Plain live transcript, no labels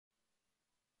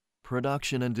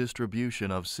Production and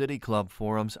distribution of City Club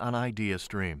forums on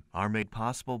IdeaStream are made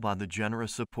possible by the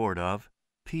generous support of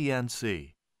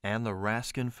PNC and the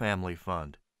Raskin Family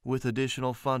Fund, with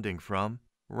additional funding from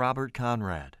Robert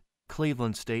Conrad,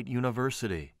 Cleveland State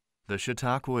University, the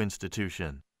Chautauqua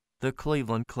Institution, the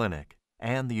Cleveland Clinic,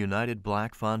 and the United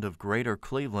Black Fund of Greater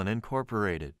Cleveland,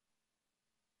 Incorporated.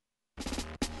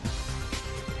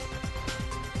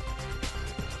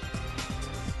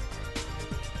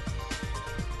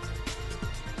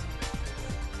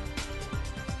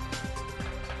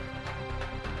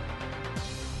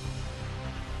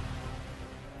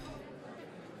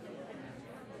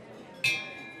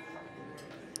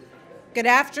 Good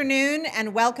afternoon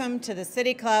and welcome to the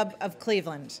City Club of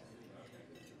Cleveland.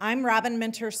 I'm Robin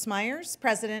Minter-Smyers,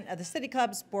 president of the City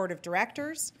Club's Board of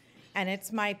Directors, and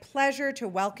it's my pleasure to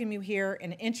welcome you here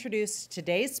and introduce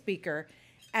today's speaker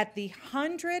at the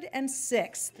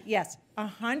 106th, yes,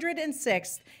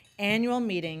 106th annual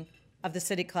meeting of the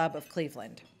City Club of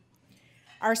Cleveland.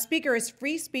 Our speaker is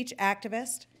free speech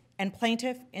activist and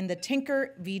plaintiff in the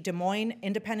Tinker v. Des Moines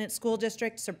Independent School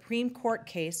District Supreme Court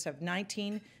case of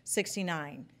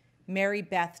 1969, Mary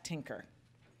Beth Tinker.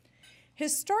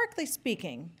 Historically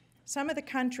speaking, some of the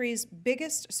country's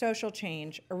biggest social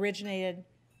change originated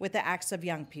with the acts of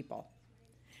young people.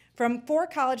 From 4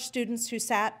 college students who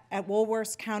sat at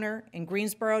Woolworth's counter in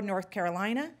Greensboro, North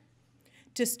Carolina,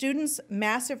 to students'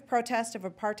 massive protest of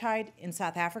apartheid in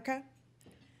South Africa,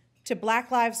 to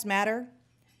Black Lives Matter,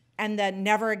 and the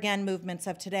Never Again movements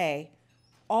of today,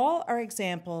 all are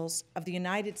examples of the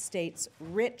United States'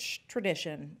 rich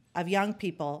tradition of young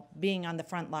people being on the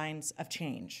front lines of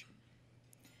change.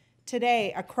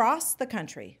 Today, across the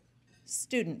country,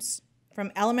 students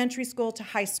from elementary school to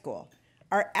high school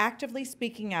are actively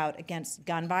speaking out against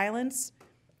gun violence,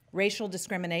 racial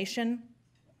discrimination,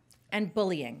 and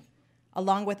bullying,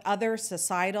 along with other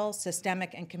societal,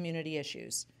 systemic, and community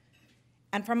issues.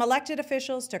 And from elected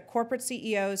officials to corporate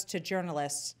CEOs to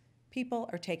journalists, people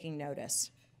are taking notice.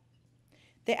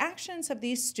 The actions of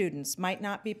these students might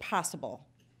not be possible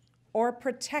or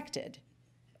protected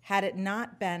had it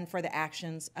not been for the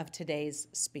actions of today's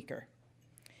speaker.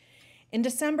 In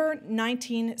December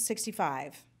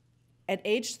 1965, at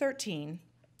age 13,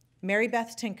 Mary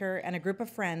Beth Tinker and a group of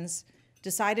friends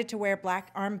decided to wear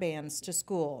black armbands to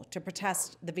school to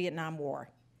protest the Vietnam War.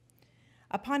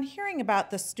 Upon hearing about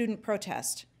the student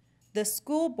protest, the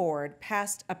school board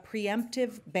passed a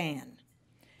preemptive ban.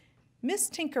 Miss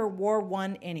Tinker wore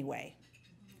one anyway.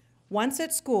 Once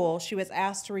at school, she was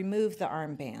asked to remove the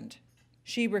armband.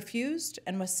 She refused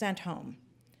and was sent home.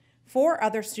 4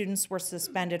 other students were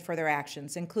suspended for their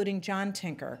actions, including John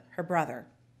Tinker, her brother.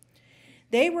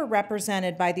 They were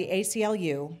represented by the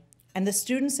ACLU, and the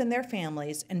students and their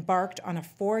families embarked on a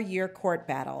 4-year court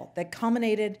battle that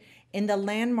culminated in the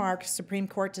landmark Supreme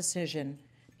Court decision,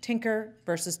 Tinker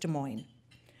versus Des Moines.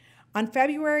 On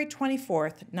February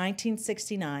 24th,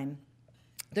 1969,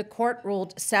 the court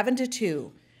ruled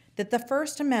 7-2 that the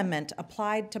First Amendment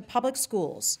applied to public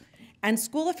schools, and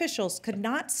school officials could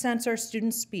not censor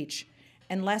student speech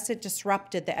unless it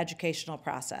disrupted the educational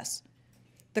process.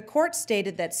 The court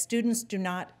stated that students do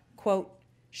not, quote,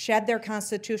 shed their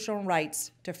constitutional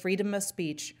rights to freedom of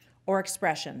speech or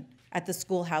expression at the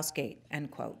schoolhouse gate, end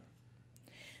quote.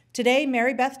 Today,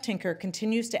 Mary Beth Tinker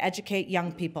continues to educate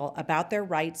young people about their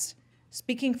rights,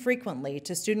 speaking frequently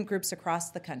to student groups across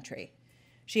the country.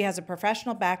 She has a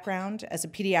professional background as a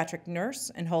pediatric nurse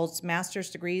and holds master's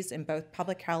degrees in both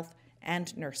public health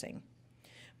and nursing.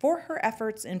 For her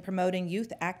efforts in promoting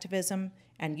youth activism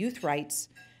and youth rights,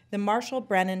 the Marshall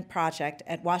Brennan Project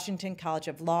at Washington College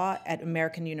of Law at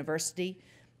American University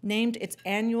named its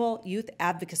annual Youth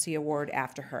Advocacy Award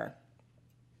after her.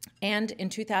 And in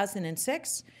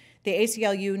 2006, the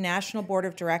ACLU National Board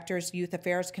of Directors Youth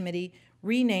Affairs Committee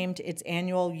renamed its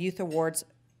annual Youth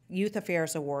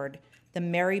Affairs Award, the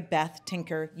Mary Beth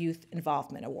Tinker Youth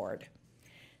Involvement Award.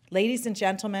 Ladies and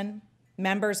gentlemen,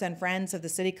 members and friends of the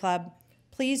City Club,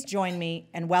 please join me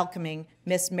in welcoming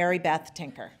Miss Mary Beth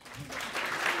Tinker.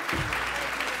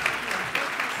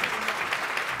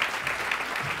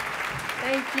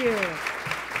 Thank you.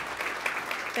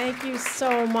 Thank you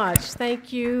so much.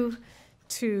 Thank you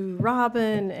to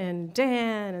Robin and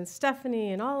Dan and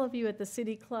Stephanie and all of you at the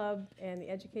City Club and the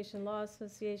Education Law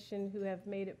Association who have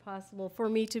made it possible for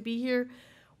me to be here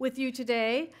with you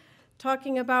today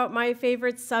talking about my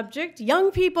favorite subject,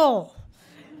 young people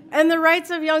and the rights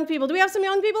of young people. Do we have some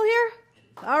young people here?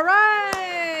 All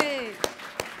right.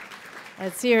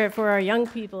 Let's hear it for our young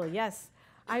people, yes.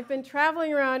 I've been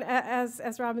traveling around,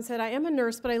 as Robin said, I am a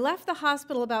nurse, but I left the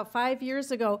hospital about 5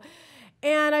 years ago,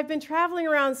 And I've been traveling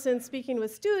around since, speaking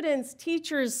with students,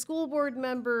 teachers, school board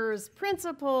members,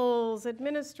 principals,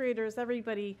 administrators,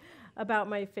 everybody, about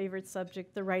my favorite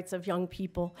subject, the rights of young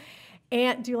people.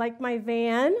 And do you like my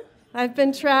van I've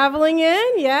been traveling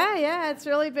in? Yeah, it's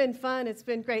really been fun. It's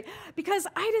been great. Because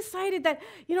I decided that,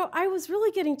 I was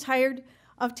really getting tired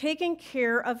of taking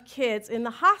care of kids in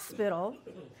the hospital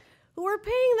who were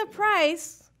paying the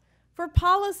price for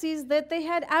policies that they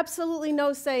had absolutely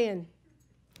no say in.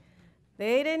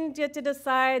 They didn't get to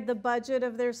decide the budget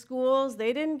of their schools.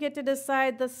 They didn't get to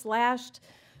decide the slashed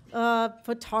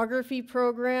photography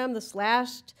program, the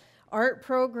slashed art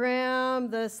program,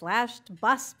 the slashed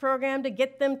bus program to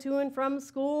get them to and from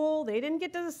school. They didn't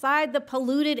get to decide the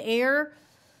polluted air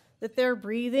that they're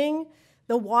breathing,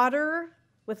 the water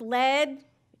with lead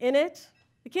in it.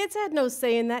 The kids had no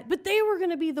say in that, but they were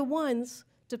going to be the ones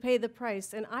to pay the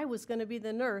price, and I was going to be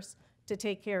the nurse to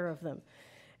take care of them.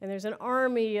 And there's an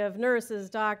army of nurses,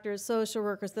 doctors, social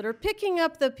workers that are picking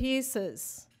up the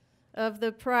pieces of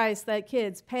the price that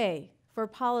kids pay for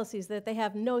policies that they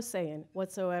have no say in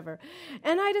whatsoever.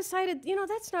 And I decided,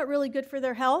 that's not really good for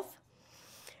their health,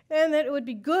 and that it would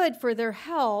be good for their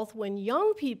health when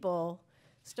young people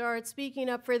start speaking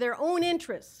up for their own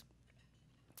interests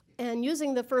and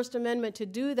using the First Amendment to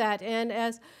do that. And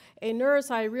as a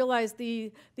nurse, I realized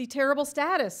the terrible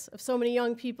status of so many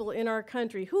young people in our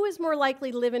country. Who is more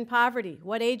likely to live in poverty?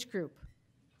 What age group?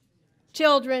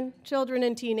 Children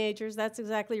and teenagers, that's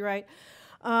exactly right.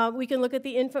 We can look at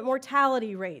the infant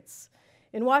mortality rates.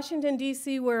 In Washington,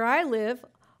 D.C., where I live,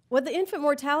 the infant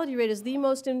mortality rate is the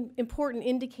most important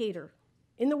indicator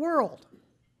in the world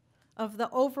of the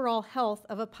overall health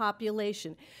of a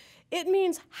population. It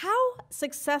means how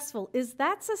successful is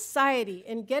that society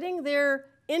in getting their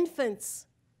infants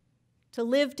to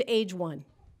live to age 1.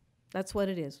 That's what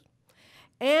it is.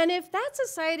 And if that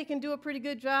society can do a pretty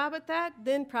good job at that,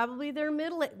 then probably their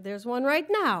there's one right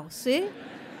now, see?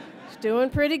 She's doing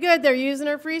pretty good. They're using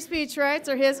her free speech rights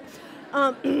or his.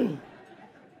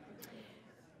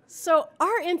 So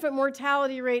our infant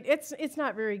mortality rate, it's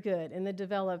not very good in the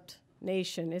developed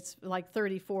nation. It's like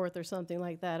 34th or something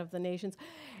like that of the nations.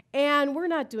 And we're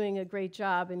not doing a great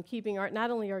job in keeping not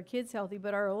only our kids healthy,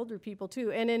 but our older people too.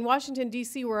 And in Washington,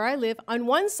 D.C., where I live, on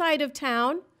one side of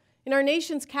town, in our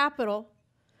nation's capital,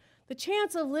 the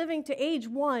chance of living to age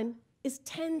 1 is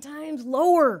 10 times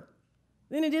lower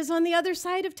than it is on the other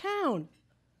side of town.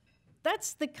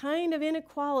 That's the kind of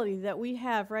inequality that we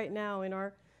have right now in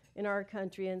our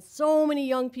country. And so many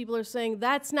young people are saying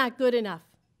that's not good enough,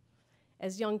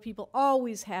 as young people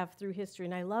always have through history.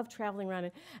 And I love traveling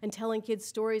around and telling kids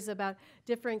stories about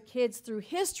different kids through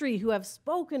history who have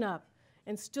spoken up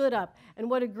and stood up, and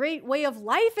what a great way of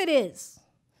life it is.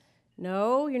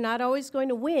 No, you're not always going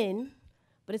to win,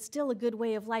 but it's still a good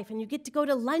way of life. And you get to go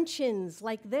to luncheons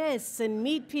like this and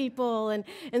meet people, and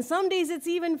some days it's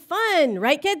even fun,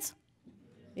 right, kids?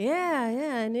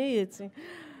 Yeah, I knew you'd say.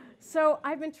 So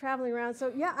I've been traveling around.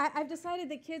 So yeah, I've decided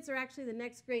that kids are actually the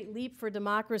next great leap for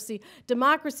democracy.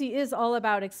 Democracy is all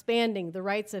about expanding the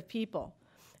rights of people.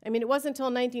 I mean, it wasn't until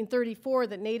 1934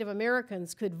 that Native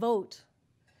Americans could vote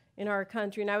in our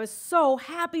country. And I was so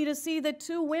happy to see the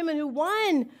 2 women who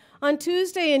won on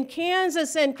Tuesday in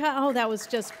Kansas. And oh, that was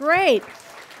just great.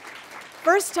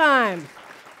 First time.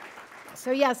 So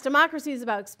yes, democracy is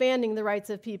about expanding the rights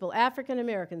of people, African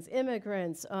Americans,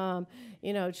 immigrants,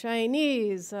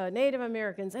 Chinese, Native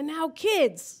Americans, and now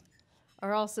kids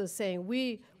are also saying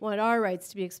we want our rights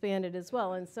to be expanded as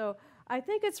well. And so I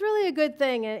think it's really a good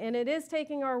thing, and it is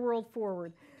taking our world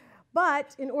forward.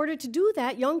 But in order to do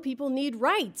that, young people need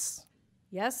rights.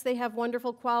 Yes, they have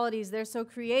wonderful qualities. They're so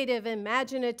creative,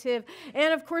 imaginative,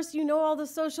 and of course, all the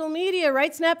social media,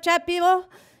 right, Snapchat people?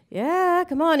 Yeah,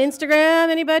 come on, Instagram,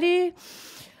 anybody?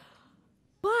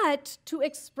 But to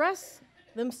express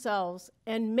themselves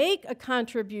and make a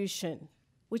contribution,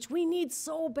 which we need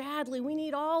so badly, we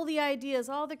need all the ideas,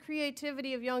 all the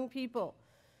creativity of young people.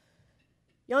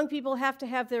 Young people have to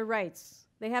have their rights.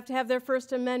 They have to have their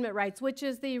First Amendment rights, which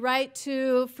is the right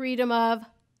to freedom of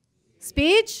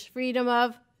speech, freedom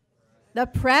of the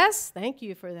press. Thank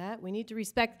you for that. We need to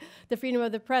respect the freedom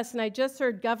of the press. And I just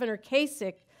heard Governor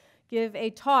Kasich give a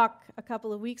talk a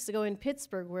couple of weeks ago in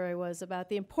Pittsburgh, where I was, about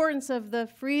the importance of the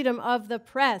freedom of the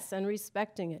press and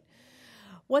respecting it.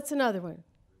 What's another one?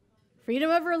 Freedom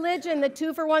of religion, the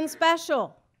 2-for-1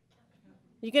 special.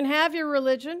 You can have your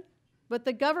religion, but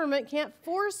the government can't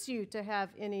force you to have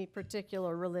any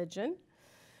particular religion.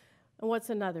 And what's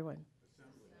another one?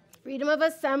 Freedom of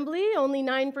assembly. Only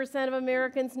 9% of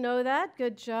Americans know that.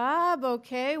 Good job.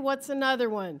 Okay, what's another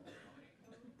one?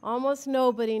 Almost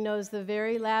nobody knows the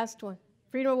very last one.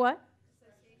 Freedom of what?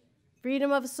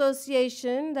 Freedom of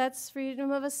association, that's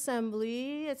freedom of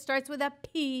assembly. It starts with a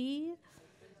P.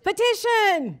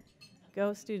 Petition!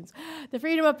 Go students. The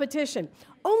freedom of petition.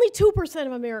 Only 2%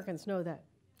 of Americans know that,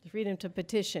 the freedom to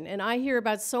petition. And I hear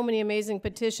about so many amazing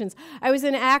petitions. I was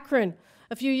in Akron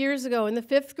a few years ago, and the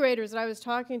fifth graders that I was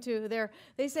talking to there,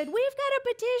 they said, we've got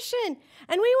a petition,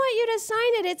 and we want you to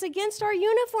sign it. It's against our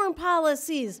uniform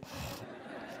policies.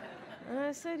 And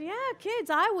I said, yeah, kids,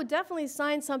 I would definitely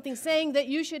sign something saying that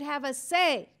you should have a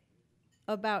say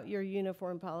about your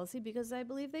uniform policy, because I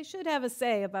believe they should have a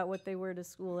say about what they wear to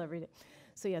school every day.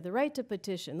 So yeah, the right to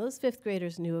petition. Those fifth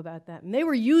graders knew about that, and they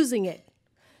were using it.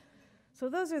 So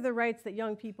those are the rights that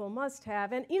young people must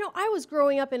have. And, you know, I was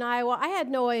growing up in Iowa. I had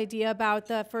no idea about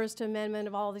the First Amendment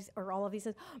of all of these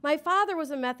things. My father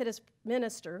was a Methodist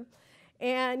minister.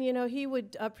 And, you know, he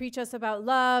would preach us about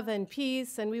love and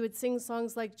peace, and we would sing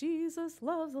songs like, Jesus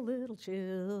loves the little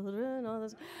children, all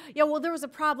this. Yeah, well, there was a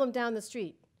problem down the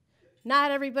street. Not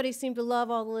everybody seemed to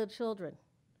love all the little children.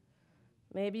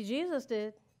 Maybe Jesus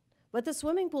did. But the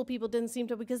swimming pool people didn't seem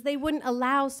to, because they wouldn't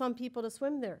allow some people to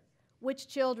swim there. Which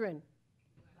children?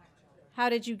 How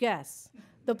did you guess?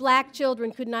 The black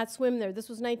children could not swim there. This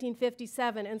was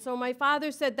 1957. And so my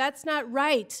father said, that's not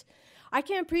right. I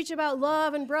can't preach about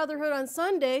love and brotherhood on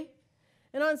Sunday,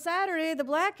 and on Saturday, the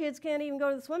black kids can't even go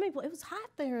to the swimming pool. It was hot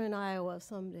there in Iowa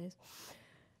some days.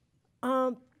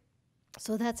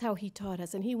 So that's how he taught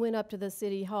us, and he went up to the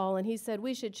city hall, and he said,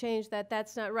 we should change that.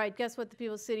 That's not right. Guess what the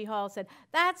people at City Hall said?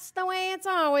 That's the way it's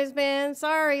always been.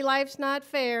 Sorry, life's not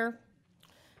fair.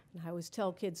 And I always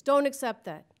tell kids, don't accept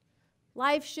that.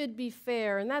 Life should be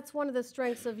fair, and that's one of the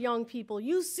strengths of young people.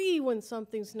 You see when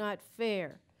something's not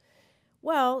fair.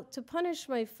 Well, to punish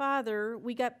my father,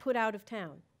 we got put out of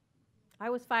town. I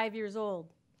was 5 years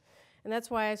old, and that's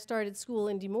why I started school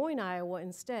in Des Moines, Iowa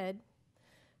instead,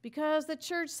 because the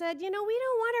church said, you know, we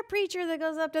don't want a preacher that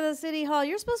goes up to the city hall.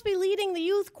 You're supposed to be leading the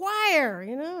youth choir,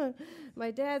 you know. My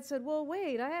dad said, well,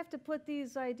 wait, I have to put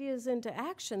these ideas into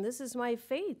action. This is my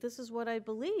faith. This is what I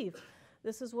believe.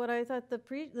 This is what I thought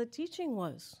the teaching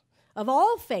was of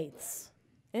all faiths,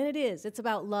 and it is. It's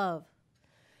about love.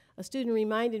 A student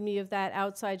reminded me of that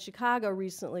outside Chicago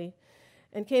recently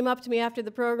and came up to me after the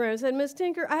program and said, Miss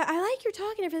Tinker, I like your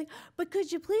talk and everything, but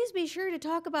could you please be sure to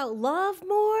talk about love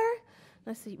more? And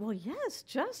I said, well, yes,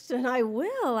 Justin, I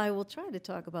will. I will try to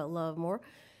talk about love more.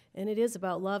 And it is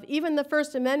about love. Even the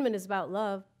First Amendment is about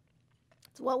love.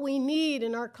 It's what we need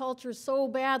in our culture so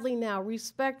badly now,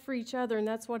 respect for each other. And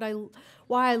that's why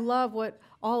I love what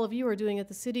all of you are doing at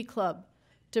the City Club,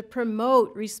 to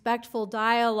promote respectful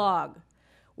dialogue.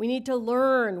 We need to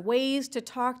learn ways to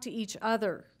talk to each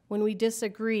other when we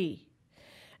disagree.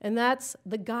 And that's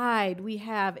the guide we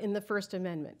have in the First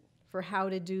Amendment for how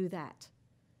to do that.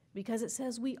 Because it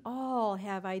says we all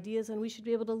have ideas, and we should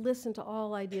be able to listen to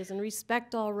all ideas and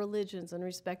respect all religions and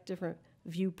respect different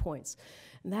viewpoints.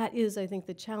 And that is, I think,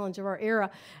 the challenge of our era.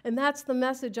 And that's the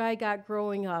message I got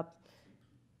growing up.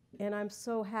 And I'm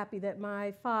so happy that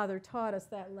my father taught us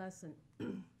that lesson.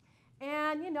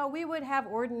 And, you know, we would have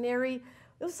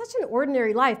it was such an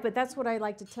ordinary life, but that's what I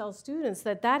like to tell students,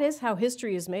 that is how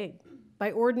history is made,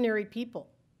 by ordinary people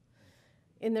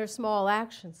in their small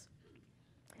actions.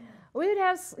 We would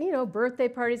have, you know, birthday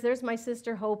parties. There's my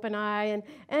sister Hope and I,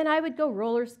 and I would go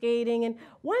roller skating. And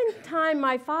one time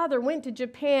my father went to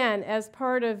Japan as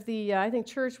part of the, I think,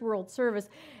 Church World Service,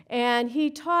 and he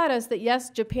taught us that,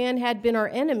 yes, Japan had been our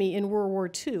enemy in World War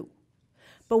II.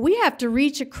 But we have to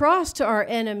reach across to our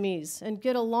enemies and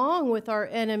get along with our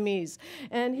enemies.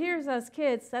 And here's us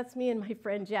kids, that's me and my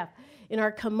friend Jeff, in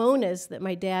our kimonos that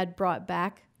my dad brought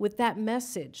back with that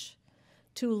message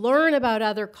to learn about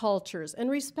other cultures and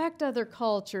respect other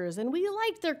cultures. And we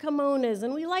liked their kimonos,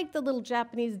 and we liked the little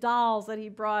Japanese dolls that he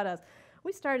brought us.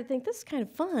 We started to think, this is kind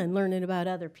of fun, learning about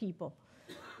other people.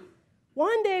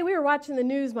 One day we were watching the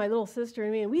news, my little sister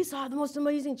and me, and we saw the most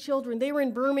amazing children. They were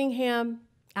in Birmingham,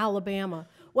 Alabama.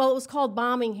 Well, it was called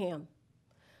Bombingham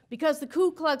because the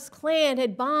Ku Klux Klan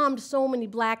had bombed so many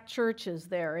black churches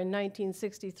there in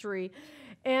 1963.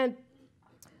 And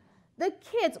the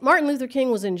kids, Martin Luther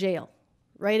King was in jail,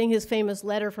 writing his famous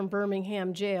letter from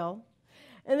Birmingham jail.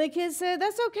 And the kids said,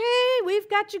 that's okay, we've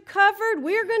got you covered.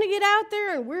 We're going to get out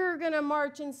there and we're going to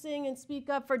march and sing and speak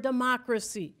up for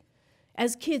democracy,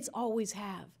 as kids always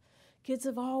have. Kids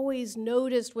have always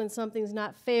noticed when something's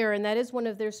not fair, and that is one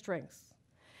of their strengths.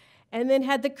 And then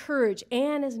had the courage,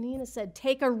 and as Nina said,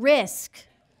 take a risk,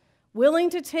 willing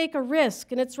to take a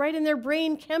risk, and it's right in their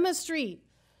brain chemistry.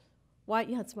 Why?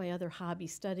 Yeah, it's my other hobby,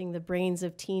 studying the brains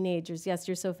of teenagers. Yes,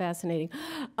 you're so fascinating.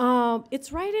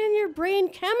 It's right in your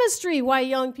brain chemistry why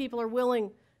young people are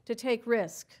willing to take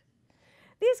risk.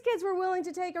 These kids were willing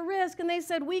to take a risk, and they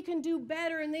said, we can do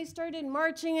better, and they started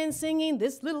marching and singing,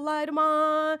 this little light of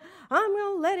mine, I'm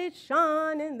going to let it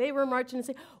shine, and they were marching and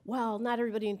saying, well, not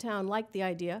everybody in town liked the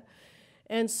idea,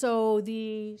 and so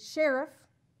the sheriff,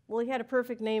 well, he had a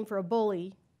perfect name for a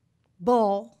bully,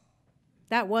 Bull,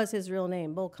 that was his real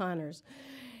name, Bull Connors.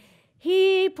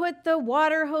 He put the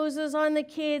water hoses on the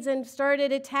kids and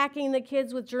started attacking the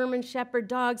kids with German Shepherd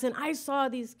dogs, and I saw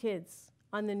these kids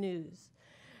on the news.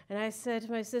 And I said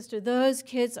to my sister, those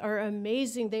kids are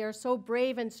amazing. They are so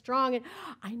brave and strong. And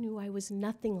I knew I was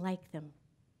nothing like them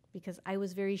because I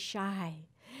was very shy.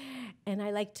 And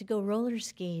I liked to go roller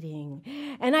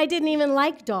skating. And I didn't even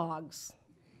like dogs.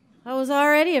 I was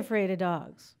already afraid of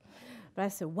dogs. But I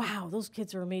said, wow, those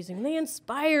kids are amazing. And they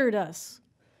inspired us.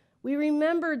 We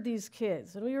remembered these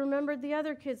kids, and we remembered the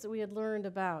other kids that we had learned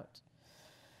about.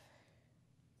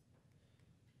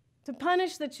 To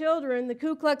punish the children, the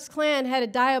Ku Klux Klan had a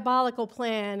diabolical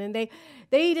plan, and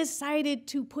they decided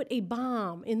to put a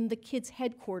bomb in the kids'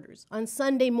 headquarters on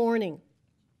Sunday morning,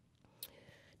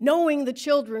 knowing the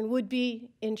children would be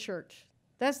in church.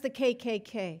 That's the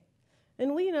KKK.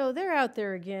 And we know they're out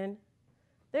there again.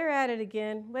 They're at it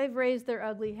again. They've raised their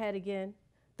ugly head again.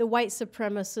 The white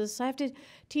supremacists. I have to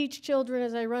teach children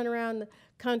as I run around the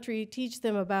country, teach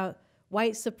them about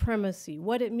white supremacy,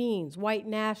 what it means, white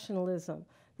nationalism.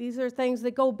 These are things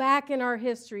that go back in our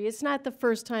history. It's not the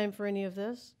first time for any of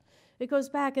this. It goes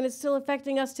back, and it's still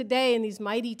affecting us today in these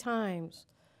mighty times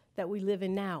that we live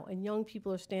in now. And young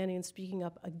people are standing and speaking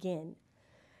up again.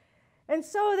 And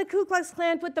so the Ku Klux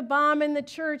Klan put the bomb in the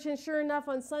church, and sure enough,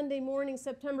 on Sunday morning,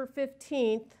 September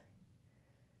 15th,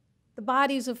 the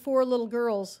bodies of 4 little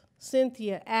girls,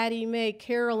 Cynthia, Addie Mae,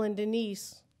 Carol, and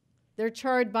Denise, their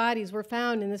charred bodies were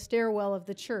found in the stairwell of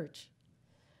the church.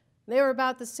 They were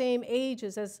about the same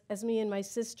ages as me and my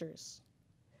sisters.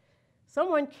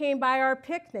 Someone came by our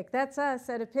picnic, that's us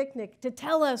at a picnic, to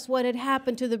tell us what had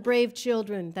happened to the brave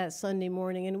children that Sunday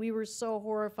morning, and we were so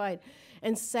horrified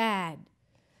and sad.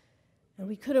 And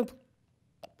we couldn't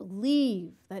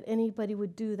believe that anybody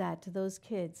would do that to those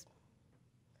kids.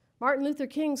 Martin Luther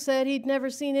King said he'd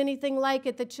never seen anything like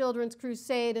it, the Children's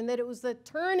Crusade, and that it was the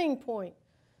turning point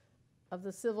of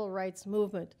the civil rights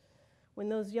movement when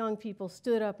those young people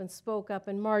stood up and spoke up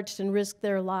and marched and risked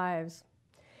their lives.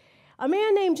 A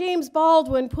man named James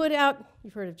Baldwin put out,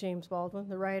 you've heard of James Baldwin,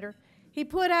 the writer, he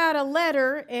put out a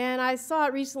letter, and I saw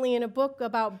it recently in a book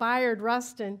about Bayard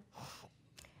Rustin,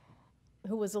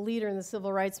 who was a leader in the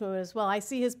civil rights movement as well. I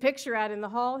see his picture out in the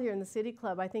hall here in the City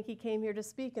Club. I think he came here to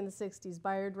speak in the 60s,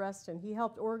 Bayard Rustin. He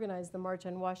helped organize the March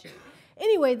on Washington.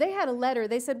 Anyway, they had a letter.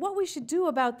 They said, what we should do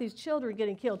about these children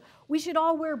getting killed, we should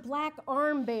all wear black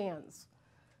armbands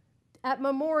at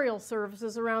memorial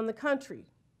services around the country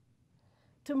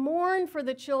to mourn for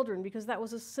the children, because that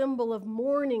was a symbol of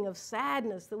mourning, of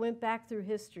sadness that went back through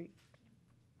history.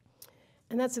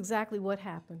 And that's exactly what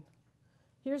happened.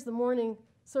 Here's the mourning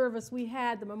service we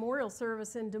had, the memorial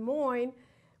service in Des Moines,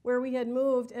 where we had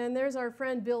moved, and there's our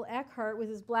friend Bill Eckhart with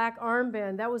his black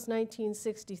armband. That was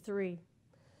 1963.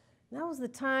 And that was the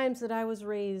times that I was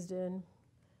raised in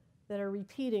that are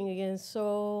repeating again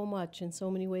so much in so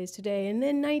many ways today. And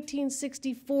then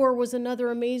 1964 was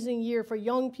another amazing year for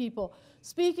young people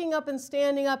speaking up and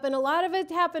standing up, and a lot of it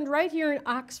happened right here in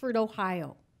Oxford,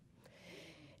 Ohio.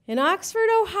 In Oxford,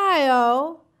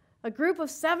 Ohio, a group of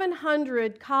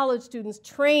 700 college students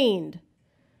trained.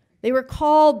 They were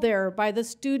called there by the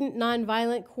Student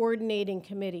Nonviolent Coordinating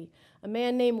Committee, a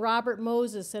man named Robert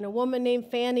Moses and a woman named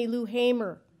Fannie Lou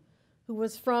Hamer, who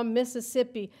was from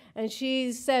Mississippi. And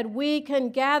she said, we can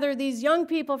gather these young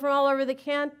people from all over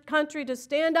the country to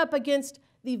stand up against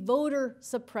the voter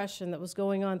suppression that was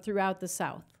going on throughout the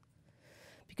South.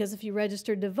 Because if you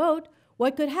registered to vote,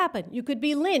 what could happen? You could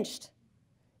be lynched.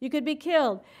 You could be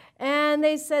killed. And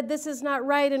they said, this is not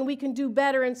right, and we can do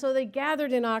better. And so they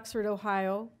gathered in Oxford,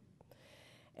 Ohio.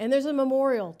 And there's a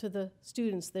memorial to the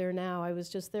students there now. I was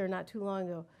just there not too long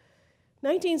ago.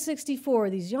 1964,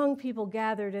 these young people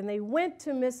gathered, and they went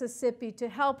to Mississippi to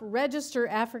help register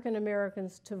African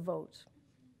Americans to vote.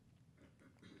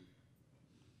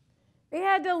 They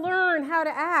had to learn how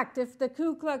to act if the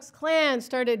Ku Klux Klan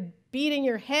started beating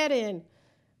your head in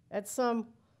at some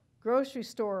grocery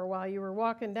store while you were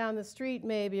walking down the street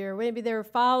maybe, or maybe they were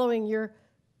following your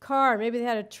car. Maybe they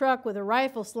had a truck with a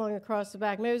rifle slung across the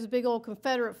back. Maybe there's a big old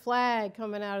Confederate flag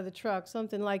coming out of the truck,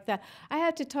 something like that. I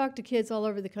had to talk to kids all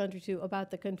over the country, too, about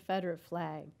the Confederate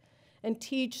flag and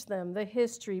teach them the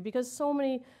history, because so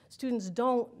many students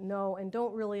don't know and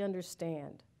don't really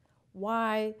understand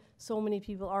why so many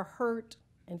people are hurt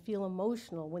and feel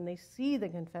emotional when they see the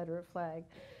Confederate flag.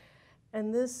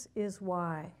 And this is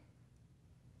why.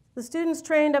 The students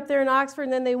trained up there in Oxford,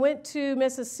 and then they went to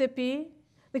Mississippi.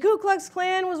 The Ku Klux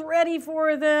Klan was ready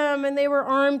for them, and they were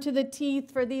armed to the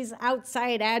teeth for these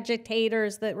outside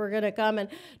agitators that were going to come and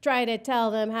try to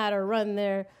tell them how to run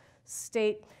their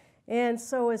state. And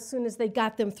so as soon as they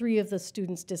got them, 3 of the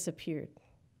students disappeared.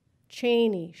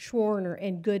 Cheney, Schwerner,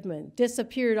 and Goodman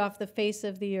disappeared off the face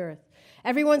of the earth.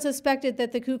 Everyone suspected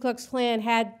that the Ku Klux Klan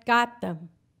had got them.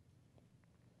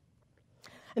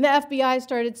 And the FBI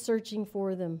started searching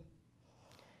for them.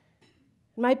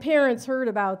 My parents heard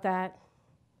about that,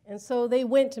 and so they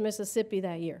went to Mississippi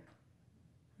that year.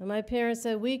 And my parents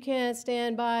said, we can't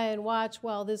stand by and watch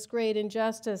while this great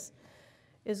injustice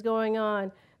is going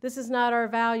on. This is not our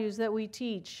values that we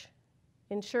teach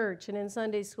in church and in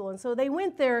Sunday school. And so they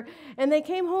went there, and they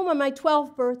came home on my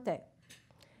 12th birthday.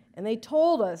 And they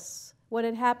told us what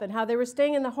had happened, how they were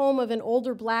staying in the home of an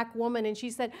older black woman, and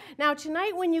she said, now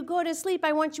tonight when you go to sleep,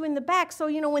 I want you in the back, so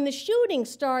when the shooting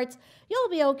starts, you'll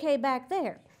be okay back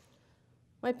there.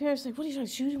 My parents said, what are you talking,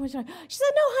 shooting? What are you talking? She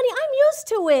said, no, honey, I'm used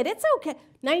to it. It's okay.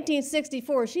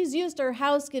 1964, she's used to her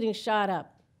house getting shot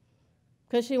up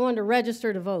because she wanted to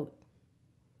register to vote.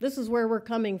 This is where we're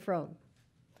coming from.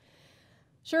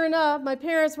 Sure enough, my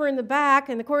parents were in the back,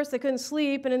 and of course they couldn't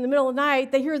sleep, and in the middle of the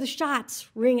night, they hear the shots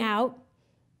ring out.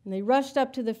 And they rushed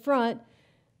up to the front.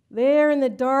 There in the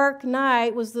dark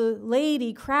night was the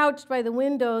lady crouched by the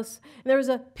windows, and there was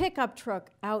a pickup truck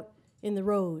out in the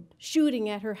road shooting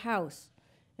at her house,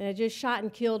 and it just shot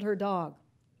and killed her dog.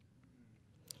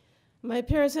 My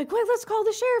parents said, quick, let's call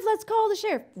the sheriff, let's call the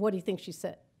sheriff. What do you think she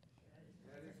said?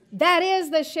 That is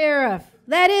the sheriff.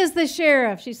 That is the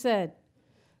sheriff, she said.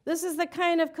 This is the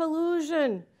kind of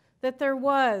collusion that there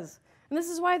was. And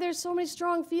this is why there's so many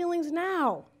strong feelings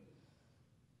now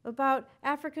about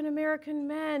African American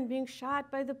men being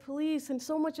shot by the police, and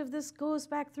so much of this goes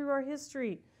back through our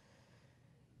history.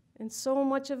 And so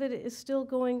much of it is still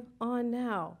going on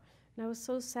now. And I was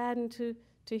so saddened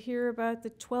to hear about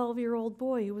the 12-year-old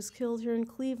boy who was killed here in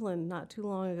Cleveland not too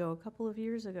long ago, a couple of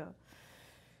years ago.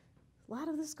 A lot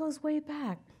of this goes way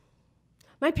back.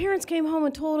 My parents came home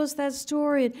and told us that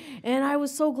story, and I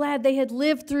was so glad they had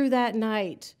lived through that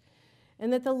night,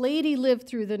 and that the lady lived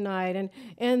through the night,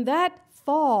 and that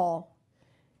fall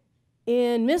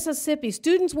in Mississippi,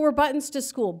 students wore buttons to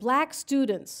school, black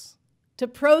students, to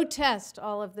protest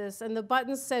all of this, and the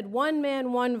buttons said, one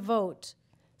man, one vote,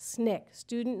 SNCC,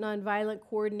 Student Nonviolent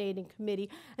Coordinating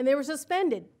Committee, and they were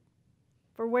suspended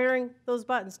for wearing those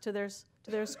buttons to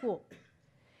their school.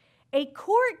 A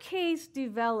court case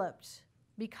developed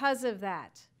because of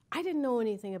that. I didn't know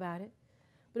anything about it,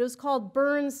 but it was called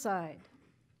Burnside.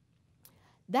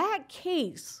 That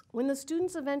case, when the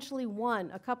students eventually won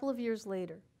a couple of years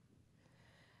later,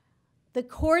 the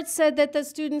court said that the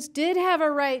students did have a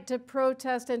right to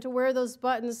protest and to wear those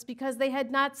buttons because they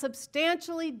had not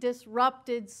substantially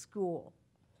disrupted school.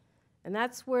 And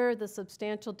that's where the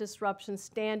substantial disruption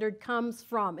standard comes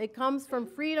from. It comes from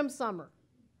Freedom Summer,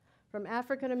 from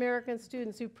African American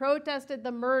students who protested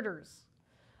the murders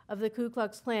of the Ku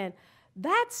Klux Klan.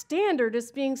 That standard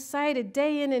is being cited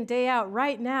day in and day out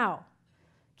right now.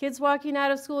 Kids walking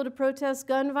out of school to protest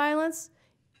gun violence.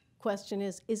 Question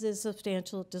is it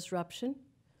substantial disruption?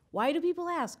 Why do people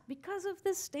ask? Because of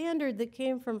this standard that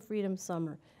came from Freedom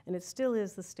Summer, and it still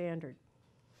is the standard.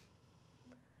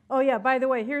 Oh yeah, by the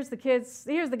way, here's the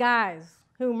guys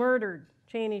who murdered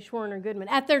Cheney, Schwerner, and Goodman.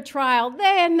 At their trial,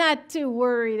 they're not too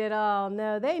worried at all.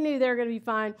 No, they knew they were going to be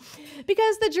fine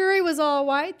because the jury was all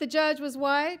white, the judge was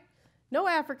white. No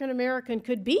African American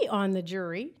could be on the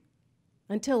jury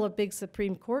until a big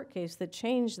Supreme Court case that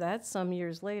changed that some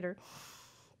years later.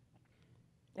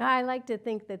 I like to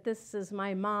think that this is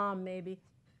my mom, maybe.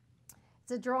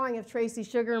 It's a drawing of Tracy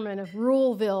Sugarman of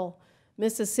Ruleville,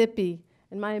 Mississippi.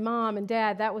 And my mom and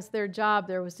dad, that was their job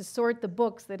there, was to sort the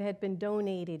books that had been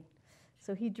donated.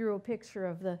 So he drew a picture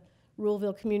of the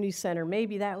Ruleville Community Center.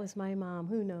 Maybe that was my mom,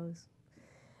 who knows?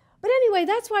 But anyway,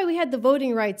 that's why we had the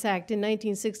Voting Rights Act in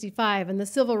 1965 and the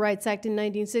Civil Rights Act in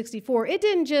 1964. It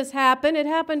didn't just happen. It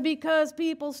happened because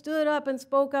people stood up and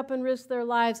spoke up and risked their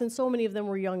lives, and so many of them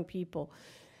were young people.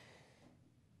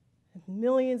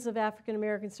 Millions of African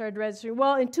Americans started registering.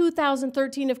 Well, in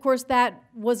 2013, of course, that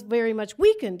was very much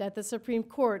weakened at the Supreme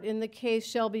Court in the case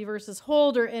Shelby versus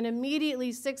Holder, and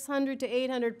immediately 600 to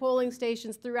 800 polling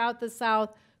stations throughout the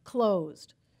South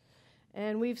closed.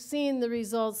 And we've seen the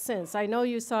results since. I know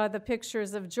you saw the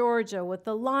pictures of Georgia with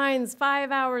the lines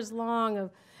 5 hours long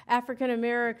of African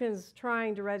Americans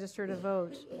trying to register to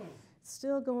vote. It's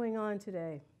still going on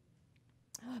today.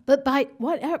 But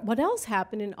what else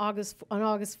happened on August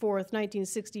 4th,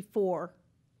 1964?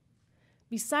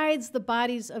 besides the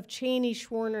bodies of Cheney,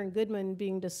 Schwerner, and Goodman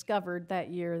being discovered that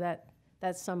year,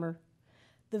 that summer,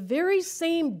 the very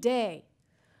same day,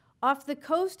 off the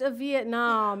coast of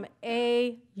Vietnam,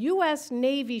 a U.S.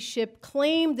 Navy ship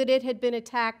claimed that it had been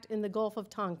attacked in the Gulf of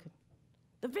Tonkin.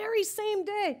 The very same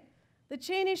day, the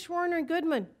Cheney, Schwerner, and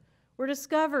Goodman were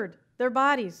discovered, their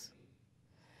bodies.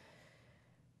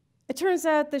 It turns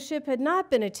out the ship had not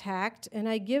been attacked, and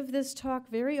I give this talk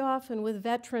very often with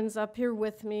veterans up here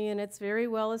with me, and it's very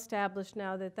well established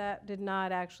now that that did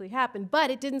not actually happen. But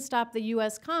it didn't stop the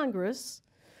U.S. Congress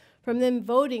from them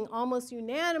voting almost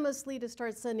unanimously to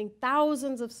start sending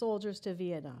thousands of soldiers to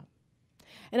Vietnam.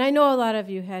 And I know a lot of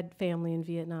you had family in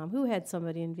Vietnam. Who had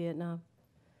somebody in Vietnam?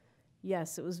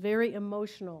 Yes, it was very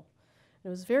emotional. It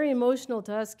was very emotional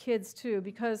to us kids, too,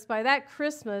 because by that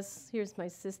Christmas, here's my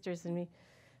sisters and me,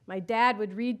 my dad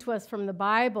would read to us from the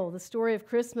Bible the story of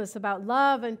Christmas about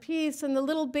love and peace and the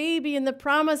little baby and the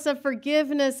promise of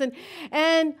forgiveness.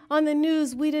 And on the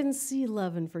news, we didn't see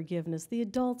love and forgiveness. The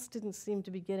adults didn't seem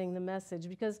to be getting the message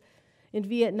because in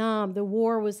Vietnam, the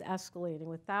war was escalating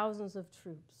with thousands of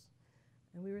troops.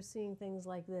 And we were seeing things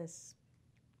like this.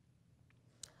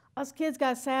 Us kids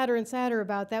got sadder and sadder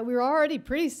about that. We were already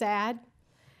pretty sad.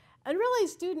 And really,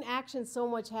 student action so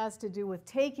much has to do with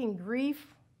taking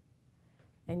grief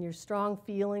and your strong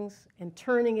feelings and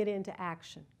turning it into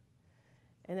action.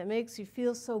 And it makes you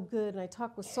feel so good. And I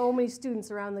talk with so many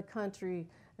students around the country,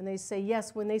 and they say,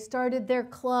 yes, when they started their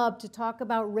club to talk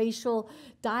about racial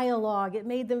dialogue, it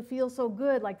made them feel so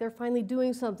good, like they're finally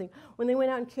doing something. When they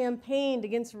went out and campaigned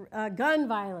against gun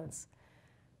violence,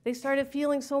 they started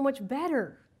feeling so much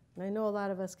better. And I know a lot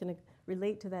of us can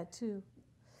relate to that too.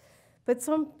 But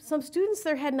some students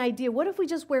there had an idea, what if we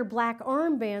just wear black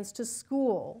armbands to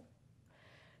school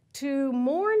to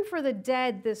mourn for the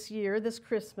dead this year, this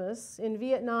Christmas, in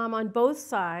Vietnam on both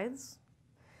sides,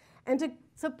 and to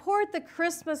support the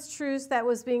Christmas truce that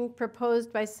was being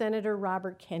proposed by Senator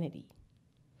Robert Kennedy.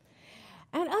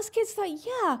 And us kids thought,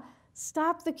 yeah,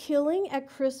 stop the killing at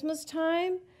Christmas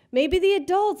time. Maybe the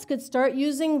adults could start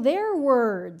using their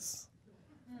words,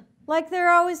 like they're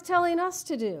always telling us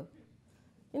to do.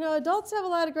 You know, adults have a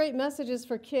lot of great messages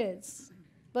for kids.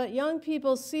 But young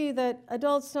people see that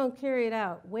adults don't carry it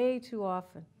out way too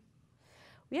often.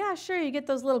 Yeah, sure, you get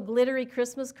those little glittery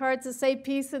Christmas cards that say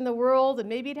peace in the world, and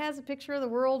maybe it has a picture of the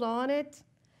world on it.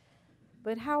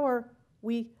 But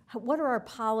what are our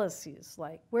policies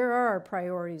like? Where are our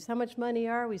priorities? How much money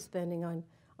are we spending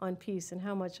on peace and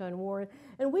how much on war?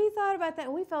 And we thought about that,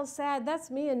 and we felt sad. That's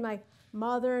me and my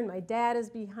mother, and my dad is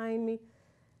behind me.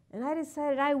 And I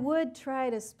decided I would try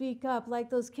to speak up like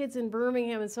those kids in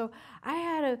Birmingham. And so I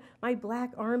had my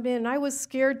black armband, and I was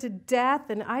scared to death,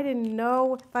 and I didn't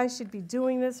know if I should be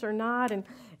doing this or not. And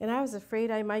I was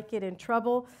afraid I might get in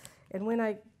trouble. And when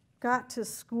I got to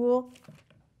school,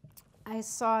 I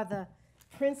saw the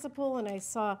principal, and I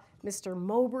saw Mr.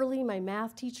 Moberly, my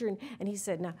math teacher, and he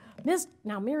said,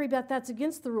 now, Mary Beth, that's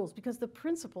against the rules, because the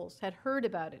principals had heard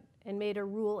about it and made a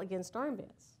rule against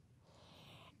armbands.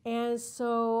 And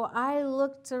so I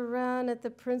looked around at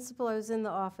the principal. I was in the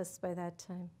office by that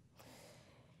time.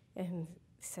 And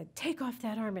he said, take off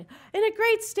that armband. In a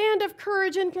great stand of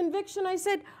courage and conviction, I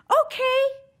said, okay,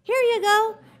 here you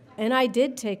go. And I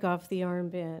did take off the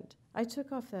armband. I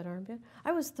took off that armband.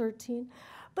 I was 13.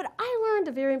 But I learned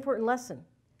a very important lesson.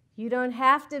 You don't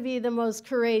have to be the most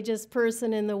courageous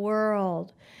person in the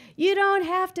world. You don't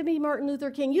have to be Martin Luther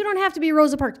King. You don't have to be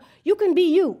Rosa Parks. You can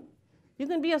be you. You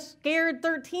can be a scared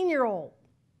 13-year-old,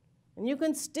 and you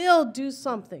can still do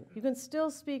something. You can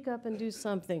still speak up and do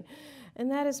something.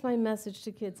 And that is my message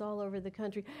to kids all over the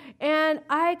country. And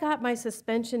I got my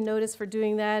suspension notice for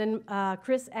doing that, and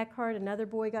Chris Eckhart, another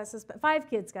boy, got suspended. 5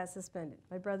 kids got suspended.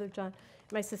 My brother John,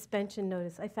 my suspension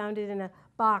notice. I found it in a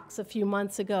box a few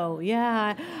months ago.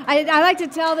 Yeah, I like to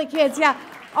tell the kids, yeah,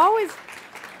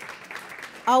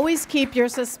 always keep your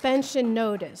suspension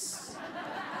notice.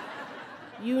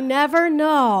 You never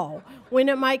know when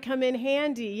it might come in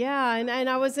handy. Yeah, and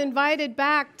I was invited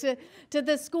back to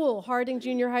the school, Harding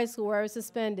Junior High School, where I was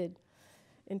suspended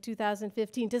in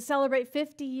 2015, to celebrate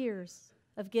 50 years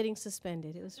of getting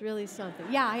suspended. It was really something.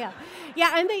 Yeah,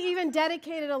 and they even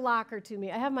dedicated a locker to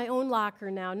me. I have my own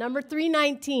locker now, number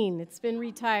 319. It's been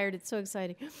retired. It's so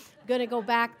exciting. I'm going to go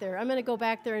back there. I'm going to go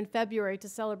back there in February to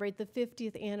celebrate the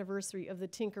 50th anniversary of the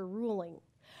Tinker ruling.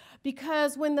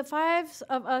 Because when the 5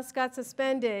 of us got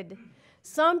suspended,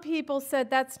 some people said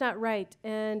that's not right,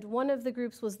 and one of the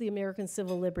groups was the American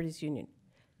Civil Liberties Union.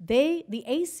 The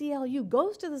ACLU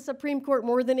goes to the Supreme Court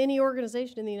more than any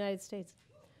organization in the United States.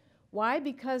 Why?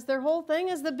 Because their whole thing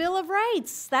is the Bill of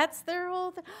Rights. That's their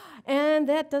whole thing. And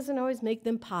that doesn't always make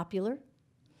them popular.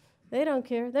 They don't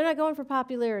care. They're not going for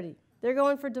popularity. They're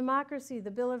going for democracy, the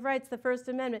Bill of Rights, the First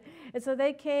Amendment. And so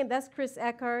they came. That's Chris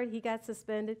Eckhart. He got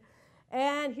suspended.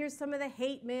 And here's some of the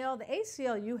hate mail. The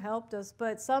ACLU helped us,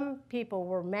 but some people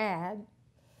were mad.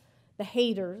 The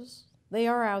haters, they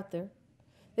are out there.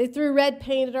 They threw red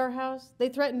paint at our house. They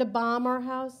threatened to bomb our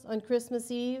house on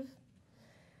Christmas Eve.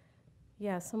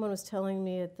 Yeah, someone was telling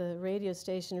me at the radio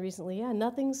station recently, yeah,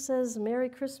 nothing says Merry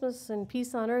Christmas and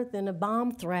peace on earth than a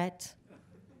bomb threat.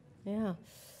 Yeah.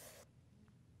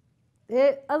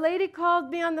 A lady called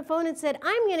me on the phone and said,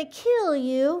 I'm going to kill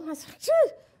you. I said,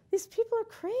 these people are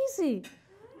crazy.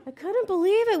 I couldn't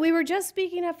believe it. We were just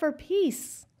speaking up for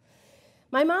peace.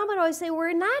 My mom would always say,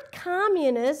 we're not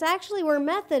communists. Actually, we're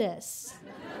Methodists.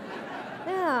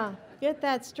 Yeah, get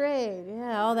that straight.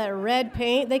 Yeah, all that red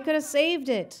paint. They could have saved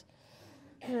it.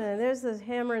 Yeah, there's the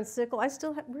hammer and sickle. I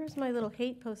still have, where's my little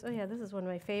hate post? Oh, yeah, this is one of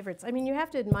my favorites. I mean, you have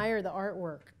to admire the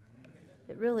artwork.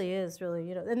 It really is,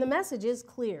 really, and the message is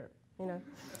clear,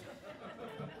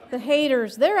 The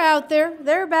haters, they're out there.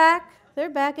 They're back. They're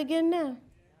back again now.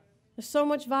 There's so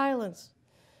much violence.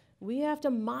 We have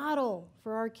to model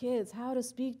for our kids how to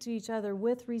speak to each other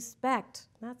with respect.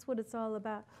 That's what it's all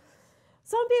about.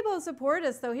 Some people support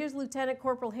us, though. Here's Lieutenant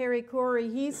Corporal Harry Corey.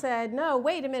 He said, no,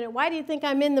 wait a minute. Why do you think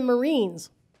I'm in the Marines?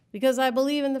 Because I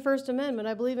believe in the First Amendment.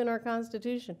 I believe in our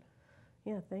Constitution.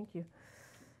 Yeah, thank you.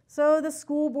 So the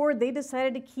school board, they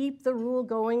decided to keep the rule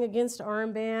going against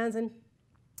armbands.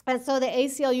 And so the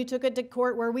ACLU took it to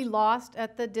court where we lost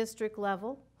at the district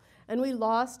level. And we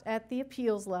lost at the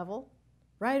appeals level.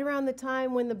 Right around the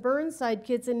time when the Burnside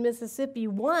kids in Mississippi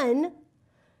won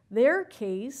their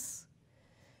case.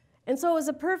 And so it was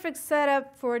a perfect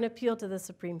setup for an appeal to the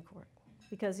Supreme Court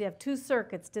because you have two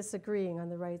circuits disagreeing on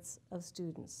the rights of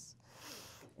students.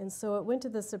 And so it went to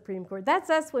the Supreme Court.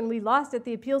 That's us when we lost at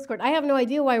the appeals court. I have no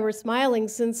idea why we're smiling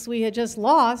since we had just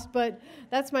lost, but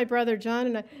that's my brother John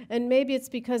and I. And maybe it's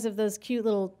because of those cute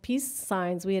little peace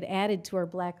signs we had added to our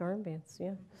black armbands,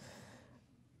 yeah.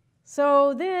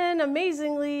 So then,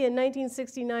 amazingly, in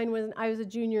 1969, when I was a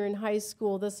junior in high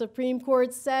school, the Supreme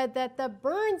Court said that the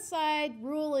Burnside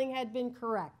ruling had been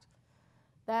correct,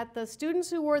 that the students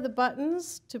who wore the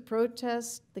buttons to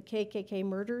protest the KKK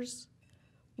murders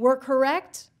were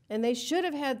correct, and they should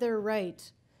have had their right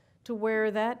to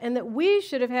wear that, and that we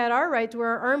should have had our right to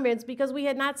wear our armbands because we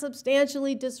had not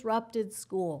substantially disrupted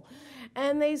school.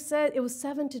 And they said it was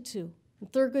 7-2.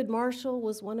 Thurgood Marshall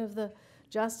was one of the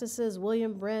justices,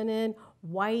 William Brennan,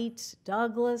 White,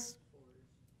 Douglas.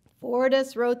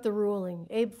 Fortas wrote the ruling,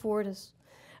 Abe Fortas.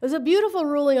 It was a beautiful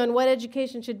ruling on what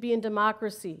education should be in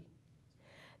democracy,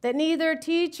 that neither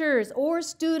teachers or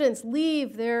students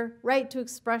leave their right to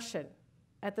expression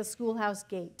at the schoolhouse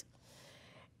gate,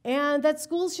 and that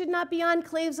schools should not be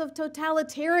enclaves of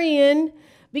totalitarian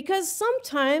because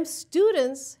sometimes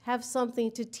students have something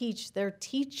to teach their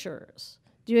teachers.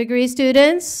 Do you agree,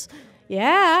 students?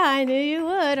 Yeah, I knew you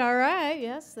would. All right.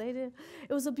 Yes, they did.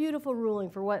 It was a beautiful ruling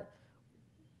for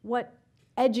what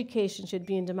education should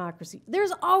be in democracy.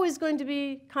 There's always going to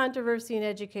be controversy in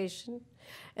education,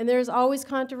 and there's always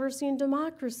controversy in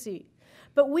democracy.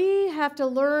 But we have to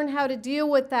learn how to deal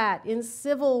with that in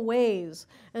civil ways.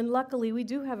 And luckily, we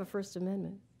do have a First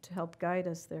Amendment to help guide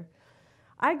us there.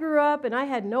 I grew up, and I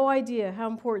had no idea how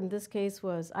important this case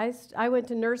was. I went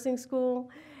to nursing school.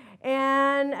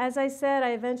 And as I said,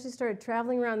 I eventually started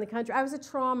traveling around the country. I was a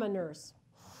trauma nurse.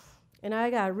 And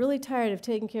I got really tired of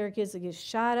taking care of kids that get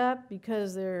shot up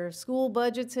because their school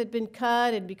budgets had been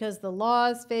cut and because the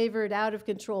laws favored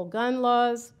out-of-control gun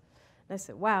laws. And I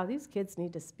said, wow, these kids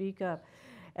need to speak up.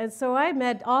 And so I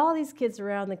met all these kids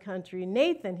around the country.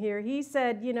 Nathan here, he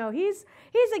said, he's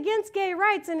against gay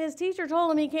rights, and his teacher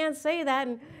told him he can't say that.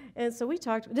 And so we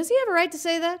talked. Does he have a right to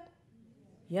say that?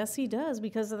 Yes, he does,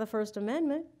 because of the First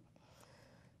Amendment.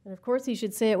 And of course, he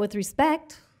should say it with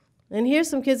respect. And here's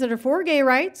some kids that are for gay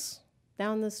rights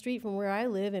down the street from where I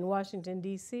live in Washington,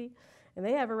 D.C., and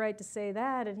they have a right to say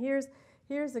that. And here's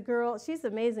a girl, she's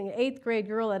amazing, an 8th grade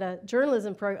girl at a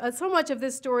journalism program. So much of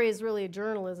this story is really a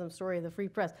journalism story of the Free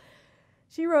Press.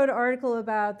 She wrote an article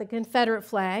about the Confederate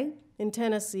flag in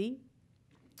Tennessee.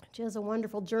 She has a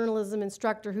wonderful journalism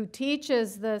instructor who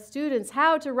teaches the students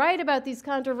how to write about these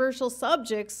controversial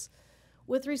subjects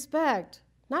with respect.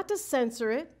 Not to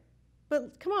censor it,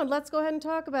 but come on, let's go ahead and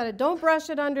talk about it. Don't brush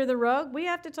it under the rug. We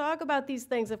have to talk about these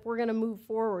things if we're going to move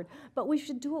forward, but we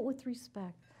should do it with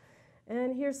respect.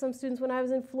 And here's some students. When I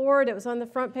was in Florida, it was on the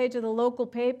front page of the local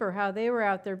paper, how they were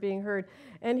out there being heard.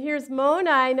 And here's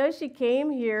Mona. I know she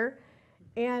came here.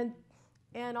 And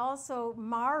also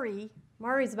Mari.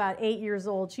 Mari's about 8 years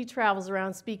old. She travels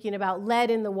around speaking about lead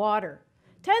in the water.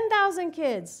 10,000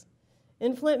 kids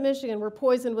in Flint, Michigan, were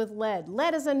poisoned with lead.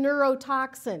 Lead is a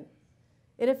neurotoxin.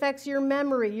 It affects your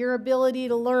memory, your ability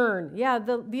to learn. Yeah,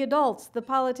 the adults, the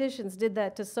politicians did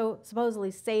that to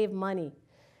supposedly save money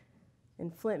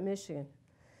in Flint, Michigan.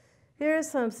 Here's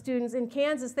some students in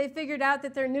Kansas. They figured out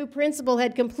that their new principal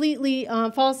had completely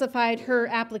falsified her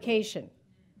application.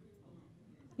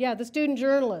 Yeah, the student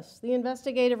journalists, the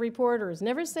investigative reporters.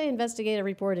 Never say investigative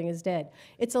reporting is dead.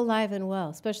 It's alive and well,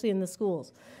 especially in the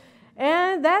schools.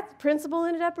 And that principal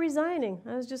ended up resigning.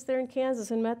 I was just there in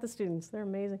Kansas and met the students. They're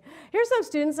amazing. Here's some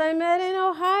students I met in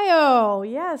Ohio.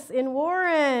 Yes, in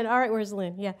Warren. All right, where's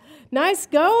Lynn? Yeah. Nice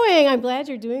going. I'm glad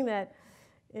you're doing that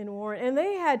in Warren. And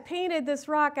they had painted this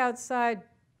rock outside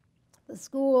the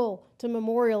school to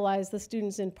memorialize the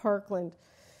students in Parkland.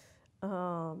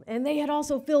 And they had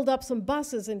also filled up some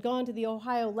buses and gone to the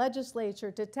Ohio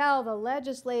legislature to tell the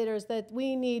legislators that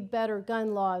we need better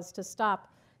gun laws to stop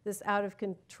this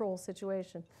out-of-control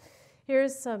situation.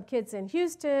 Here's some kids in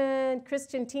Houston,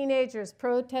 Christian teenagers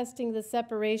protesting the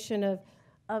separation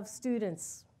of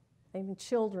students and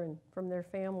children from their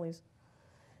families.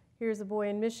 Here's a boy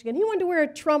in Michigan. He wanted to wear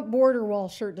a Trump border wall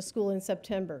shirt to school in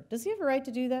September. Does he have a right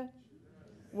to do that?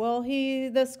 Well,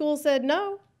 the school said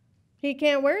no, he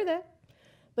can't wear that.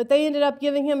 But they ended up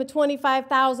giving him a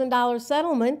 $25,000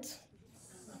 settlement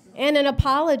and an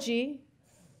apology.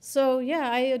 So yeah,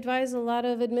 I advise a lot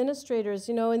of administrators,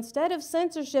 instead of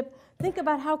censorship, think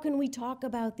about how can we talk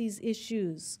about these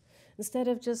issues instead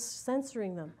of just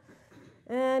censoring them.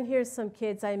 And here's some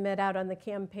kids I met out on the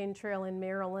campaign trail in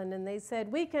Maryland, and they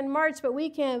said, we can march, but we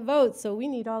can't vote, so we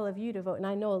need all of you to vote. And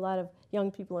I know a lot of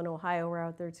young people in Ohio were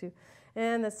out there too.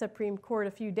 And the Supreme Court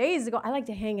a few days ago, I like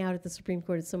to hang out at the Supreme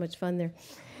Court, it's so much fun there.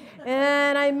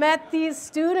 And I met these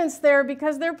students there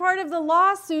because they're part of the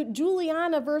lawsuit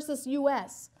Juliana versus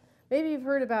U.S. Maybe you've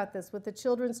heard about this with the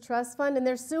Children's Trust Fund, and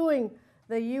they're suing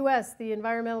the U.S., the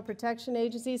Environmental Protection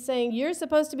Agency, saying, you're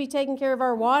supposed to be taking care of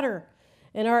our water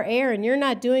and our air, and you're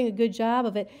not doing a good job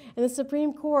of it. And the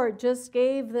Supreme Court just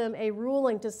gave them a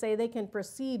ruling to say they can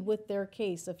proceed with their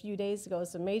case a few days ago.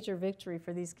 It's a major victory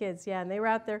for these kids, yeah, and they were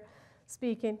out there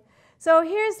speaking. So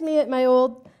here's me at my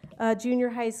old junior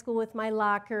high school with my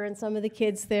locker and some of the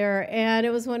kids there, and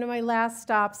it was one of my last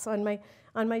stops on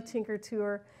my Tinker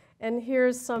tour. And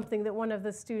here's something that one of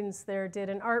the students there did,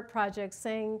 an art project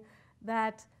saying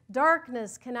that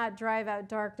darkness cannot drive out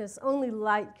darkness, only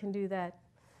light can do that.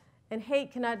 And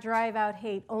hate cannot drive out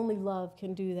hate, only love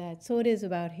can do that. So it is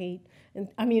about hate,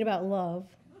 about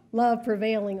love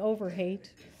prevailing over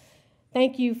hate.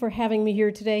 Thank you for having me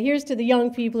here today. Here's to the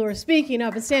young people who are speaking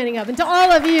up and standing up, and to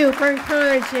all of you for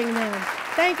encouraging them.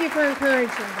 Thank you for encouraging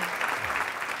them.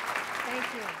 Thank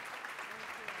you.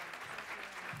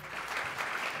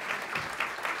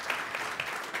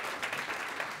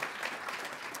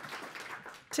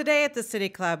 Today at the City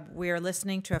Club, we are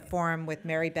listening to a forum with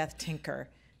Mary Beth Tinker,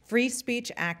 free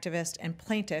speech activist and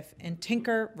plaintiff in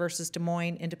Tinker versus Des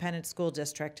Moines Independent School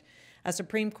District, a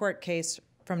Supreme Court case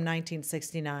from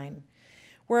 1969.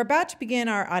 We're about to begin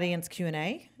our audience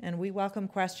Q&A, and we welcome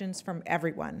questions from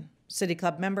everyone, City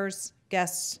Club members,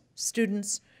 guests,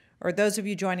 students, or those of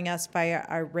you joining us via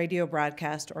our radio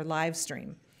broadcast or live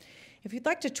stream. If you'd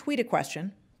like to tweet a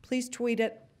question, please tweet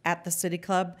it at the City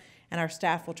Club, and our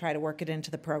staff will try to work it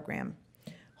into the program.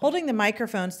 Holding the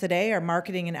microphones today are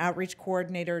Marketing and Outreach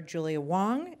Coordinator Julia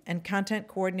Wong and Content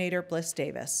Coordinator Bliss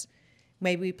Davis.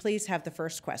 May we please have the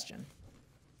first question?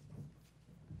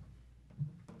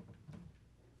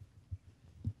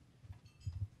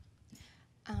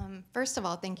 First of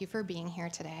all, thank you for being here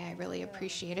today. I really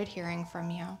appreciated hearing from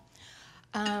you.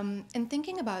 In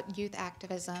thinking about youth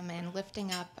activism and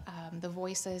lifting up the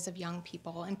voices of young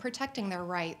people and protecting their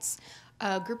rights,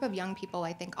 a group of young people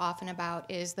I think often about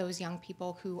is those young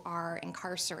people who are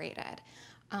incarcerated.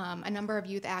 A number of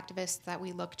youth activists that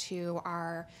we look to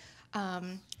are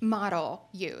model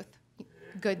youth.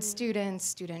 Good students,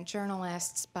 student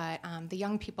journalists, but the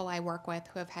young people I work with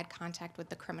who have had contact with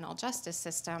the criminal justice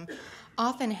system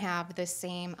often have the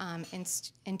same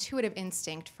intuitive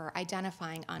instinct for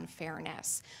identifying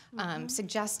unfairness,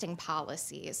 suggesting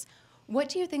policies. What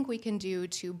do you think we can do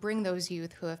to bring those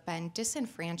youth who have been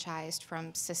disenfranchised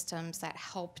from systems that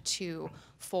help to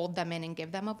fold them in and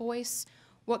give them a voice?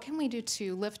 What can we do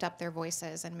to lift up their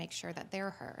voices and make sure that they're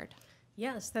heard?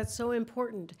 Yes, that's so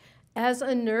important. As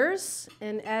a nurse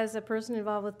and as a person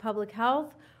involved with public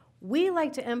health, we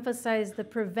like to emphasize the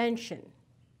prevention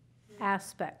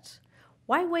aspect.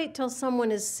 Why wait till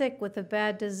someone is sick with a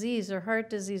bad disease or heart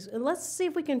disease? And let's see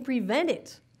if we can prevent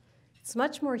it. It's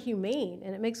much more humane,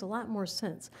 and it makes a lot more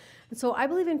sense. And so I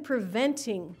believe in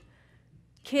preventing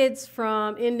kids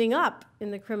from ending up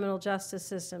in the criminal justice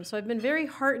system. So I've been very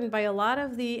heartened by a lot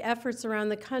of the efforts around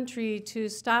the country to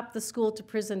stop the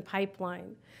school-to-prison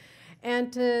pipeline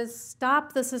and to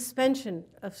stop the suspension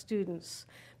of students,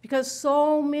 because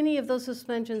so many of those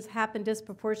suspensions happen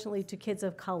disproportionately to kids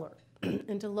of color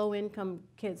and to low-income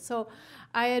kids. So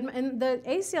and the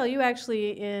ACLU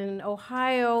actually in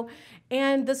Ohio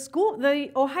and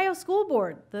the Ohio School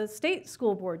Board, the state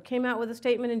school board, came out with a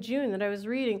statement in June that I was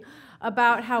reading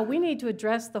about how we need to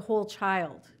address the whole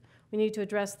child. We need to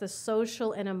address the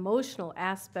social and emotional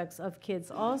aspects of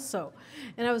kids also.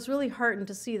 And I was really heartened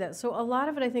to see that. So a lot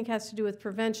of it, I think, has to do with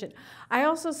prevention. I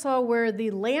also saw where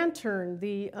the Lantern,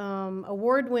 the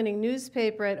award-winning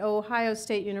newspaper at Ohio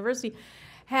State University,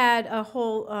 had a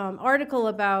whole article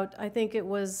about, I think it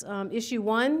was issue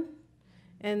 1,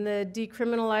 and the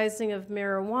decriminalizing of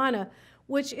marijuana,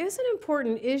 which is an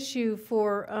important issue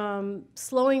for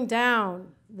slowing down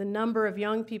the number of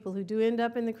young people who do end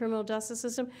up in the criminal justice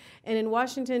system. And in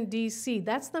Washington, D.C.,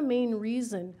 that's the main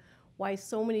reason why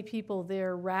so many people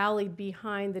there rallied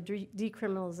behind the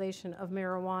decriminalization of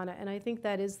marijuana. And I think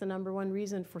that is the #1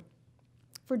 reason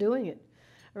for doing it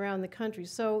around the country.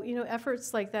 So, you know,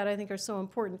 efforts like that I think are so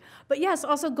important. But yes,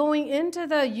 also going into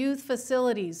the youth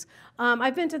facilities.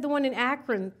 I've been to the one in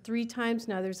Akron 3 times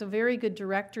now. There's a very good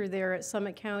director there at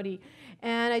Summit County.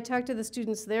 And I talked to the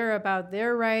students there about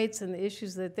their rights and the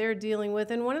issues that they're dealing with.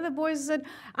 And one of the boys said,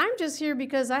 I'm just here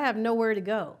because I have nowhere to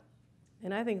go.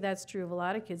 And I think that's true of a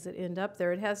lot of kids that end up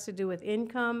there. It has to do with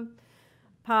income,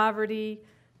 poverty,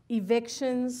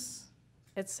 evictions,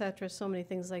 etc., so many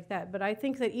things like that. But I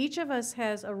think that each of us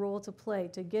has a role to play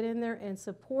to get in there and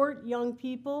support young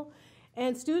people,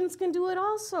 and students can do it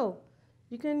also.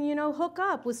 You can, you know, hook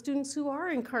up with students who are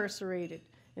incarcerated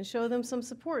and show them some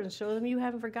support and show them you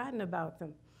haven't forgotten about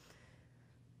them.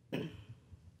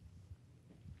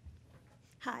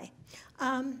 Hi.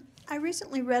 I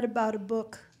recently read about a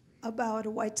book about a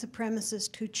white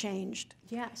supremacist who changed.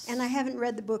 Yes. And I haven't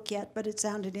read the book yet, but it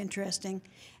sounded interesting.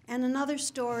 And another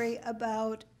story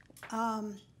about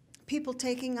people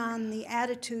taking on the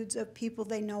attitudes of people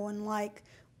they know and like,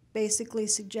 basically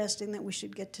suggesting that we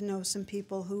should get to know some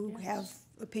people who have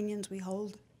opinions we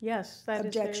hold yes, that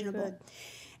objectionable. Is very good.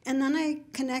 And then I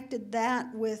connected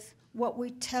that with what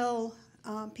we tell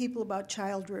people about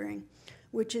child rearing,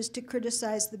 which is to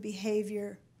criticize the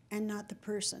behavior and not the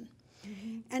person.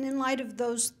 Mm-hmm. And in light of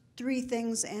those 3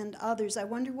 things and others, I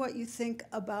wonder what you think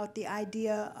about the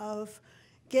idea of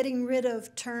getting rid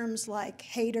of terms like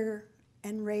hater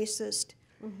and racist,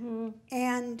 mm-hmm.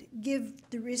 and give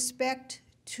the respect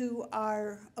to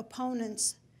our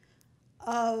opponents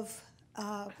of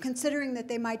considering that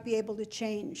they might be able to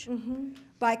change, mm-hmm.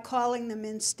 by calling them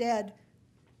instead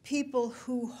people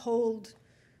who hold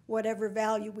whatever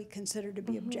value we consider to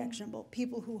be mm-hmm. objectionable,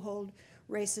 people who hold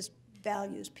racist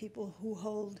values, people who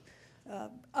hold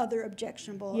other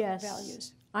objectionable yes.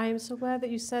 values. I am so glad that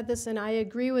you said this, and I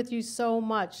agree with you so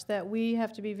much that we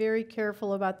have to be very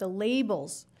careful about the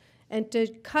labels and to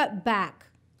cut back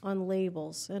on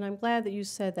labels. And I'm glad that you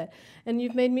said that. And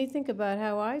you've made me think about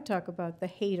how I talk about the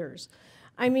haters.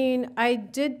 I mean, I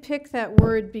did pick that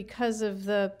word because of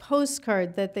the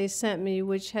postcard that they sent me,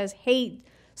 which has hate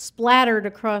splattered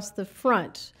across the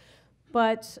front.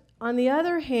 But on the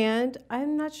other hand,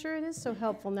 I'm not sure it is so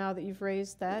helpful now that you've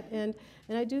raised that, and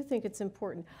I do think it's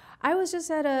important. I was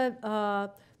just at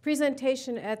a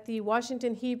presentation at the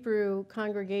Washington Hebrew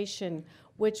congregation,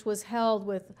 which was held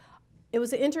with, it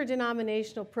was an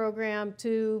interdenominational program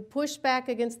to push back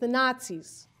against the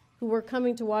Nazis who were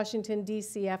coming to Washington,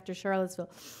 D.C. after Charlottesville.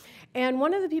 And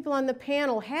one of the people on the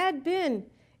panel had been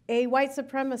a white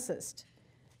supremacist.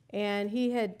 And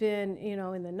he had been, you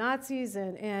know, in the Nazis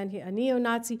and a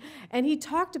neo-Nazi, and he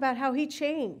talked about how he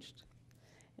changed.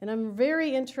 And I'm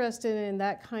very interested in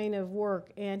that kind of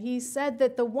work. And he said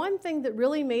that the one thing that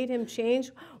really made him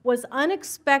change was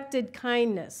unexpected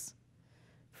kindness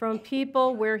from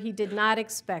people where he did not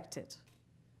expect it.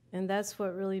 And that's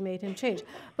what really made him change.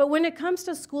 But when it comes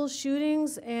to school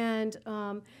shootings and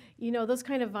you know, those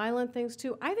kind of violent things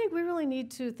too, I think we really need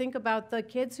to think about the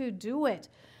kids who do it.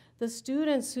 The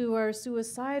students who are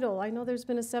suicidal. I know there's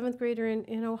been a 7th grader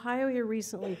in Ohio here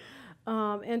recently,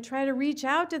 and try to reach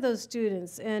out to those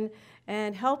students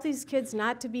and help these kids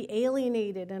not to be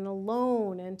alienated and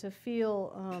alone and to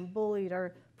feel bullied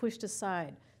or pushed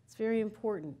aside. It's very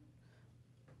important.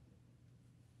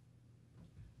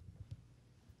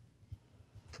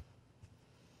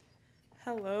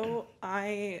 Hello,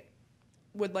 I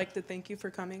would like to thank you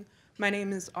for coming. My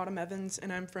name is Autumn Evans,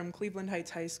 and I'm from Cleveland Heights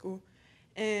High School.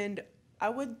 And I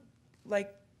would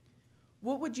like,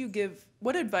 what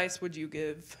advice would you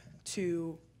give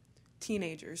to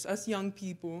teenagers, us young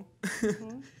people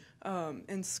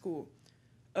in school,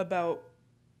 about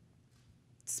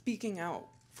speaking out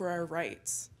for our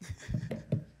rights.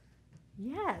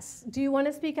 Yes. Do you want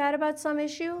to speak out about some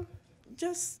issue?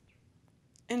 Just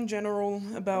in general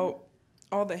about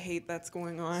all the hate that's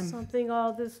going on. Something,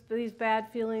 these bad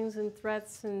feelings and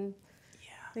threats and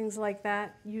things like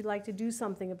that. You'd like to do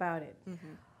something about it.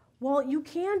 Well, you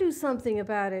can do something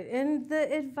about it. And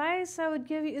the advice I would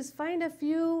give you is find a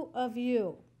few of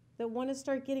you that want to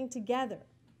start getting together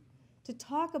to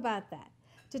talk about that,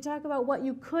 to talk about what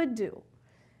you could do.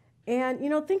 And, you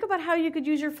know, think about how you could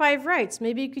use your 5 rights.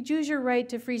 Maybe you could use your right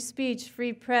to free speech,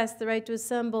 free press, the right to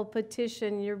assemble,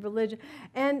 petition, your religion,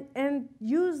 and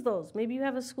use those. Maybe you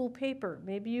have a school paper.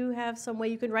 Maybe you have some way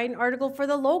you can write an article for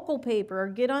the local paper or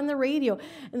get on the radio.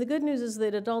 And the good news is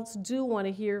that adults do want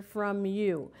to hear from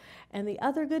you. And the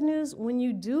other good news, when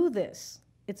you do this,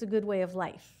 it's a good way of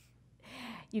life.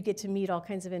 You get to meet all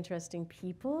kinds of interesting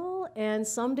people, and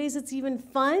some days it's even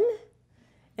fun,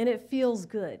 and it feels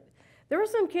good. There were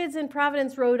some kids in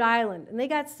Providence, Rhode Island, and they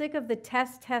got sick of the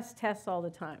tests all the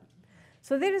time.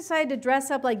 So they decided to dress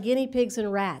up like guinea pigs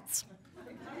and rats.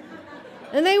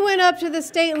 And they went up to the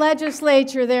state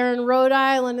legislature there in Rhode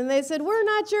Island, and they said, "We're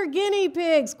not your guinea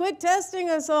pigs. Quit testing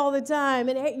us all the time."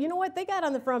 And hey, you know what? They got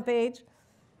on the front page.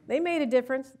 They made a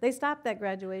difference. They stopped that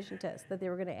graduation test that they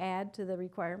were going to add to the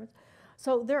requirements.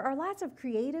 So there are lots of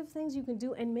creative things you can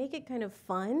do and make it kind of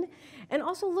fun. And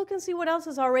also look and see what else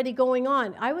is already going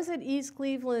on. I was at East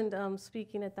Cleveland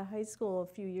speaking at the high school a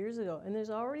few years ago, and there's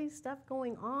already stuff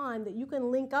going on that you can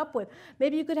link up with.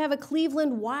 Maybe you could have a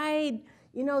Cleveland-wide,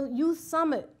 you know, youth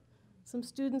summit. Some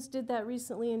students did that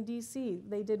recently in DC.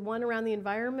 They did one around the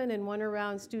environment and one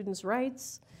around students'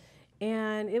 rights.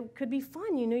 And it could be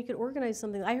fun, you know, you could organize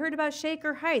something. I heard about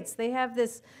Shaker Heights. They have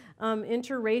this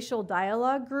interracial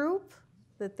dialogue group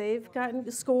that they've gotten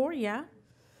to score, yeah.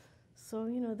 So,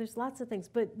 you know, there's lots of things.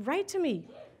 But write to me,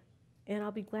 and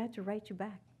I'll be glad to write you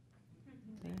back.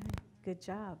 Yeah, good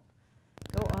job.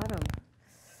 Go Autumn.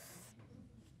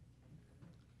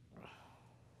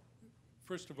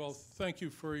 First of all, thank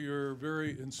you for your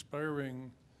very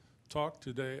inspiring talk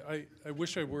today. I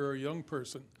wish I were a young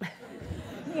person.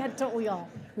 Yeah, don't we all?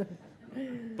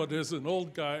 But as an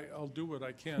old guy, I'll do what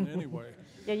I can anyway.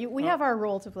 Yeah, we have our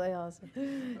role to play also.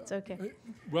 It's okay.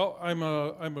 Well, I'm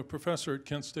a professor at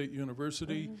Kent State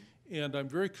University, and I'm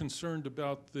very concerned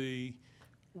about the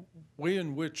way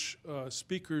in which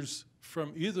speakers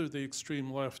from either the extreme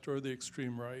left or the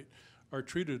extreme right are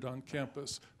treated on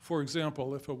campus. For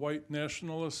example, if a white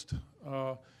nationalist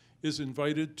is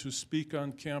invited to speak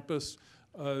on campus,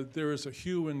 there is a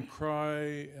hue and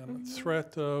cry and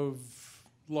threat of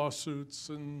lawsuits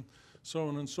and so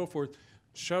on and so forth,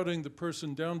 shouting the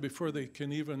person down before they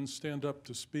can even stand up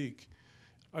to speak.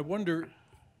 I wonder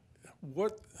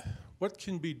what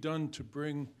can be done to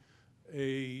bring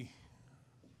a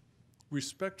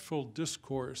respectful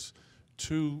discourse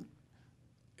to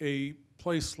a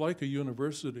place like a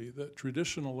university that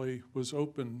traditionally was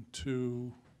open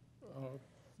to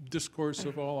discourse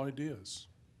of all ideas.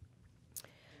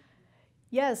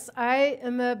 Yes, I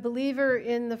am a believer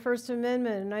in the First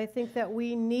Amendment, and I think that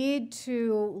we need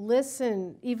to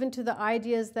listen even to the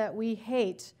ideas that we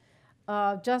hate.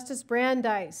 Justice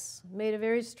Brandeis made a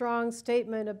very strong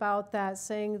statement about that,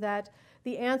 saying that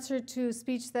the answer to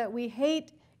speech that we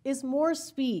hate is more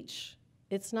speech.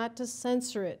 It's not to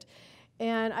censor it.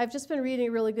 And I've just been reading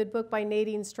a really good book by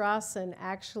Nadine Strawson,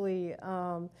 actually,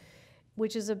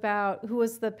 which is about, who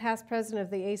was the past president of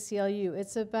the ACLU.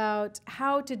 It's about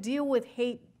how to deal with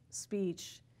hate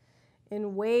speech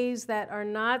in ways that are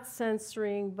not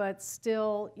censoring, but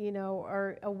still, you know,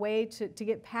 are a way to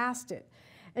get past it.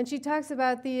 And she talks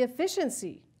about the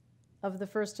efficiency of the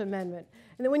First Amendment.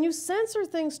 And that when you censor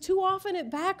things too often, it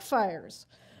backfires.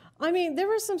 I mean, there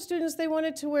were some students, they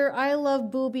wanted to wear "I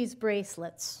love boobies"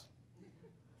 bracelets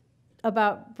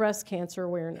about breast cancer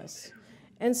awareness.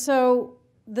 And so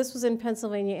this was in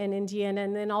Pennsylvania and Indiana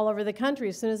and then all over the country.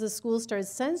 As soon as the schools started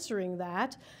censoring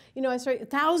that, you know,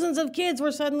 thousands of kids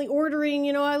were suddenly ordering,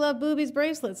 you know, "I love boobies"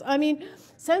 bracelets. I mean,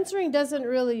 censoring doesn't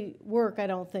really work, I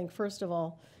don't think, first of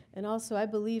all. And also, I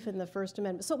believe in the First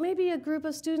Amendment. So maybe a group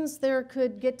of students there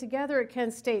could get together at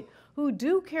Kent State who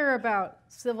do care about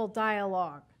civil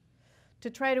dialogue to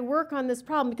try to work on this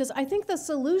problem, because I think the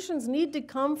solutions need to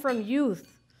come from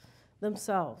youth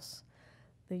themselves.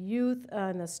 The youth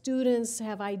and the students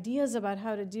have ideas about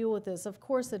how to deal with this. Of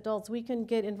course, adults, we can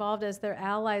get involved as their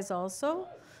allies also,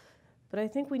 but I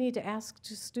think we need to ask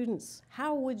students,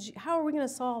 how are we going to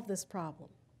solve this problem?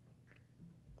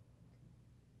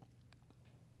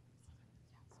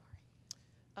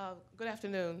 Good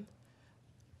afternoon.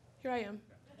 Here I am,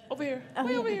 over here,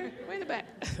 way over here, way in the back.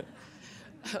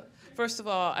 First of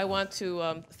all, I want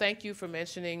to thank you for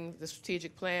mentioning the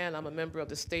strategic plan. I'm a member of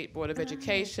the State Board of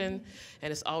Education,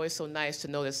 and it's always so nice to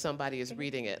know that somebody is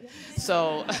reading it.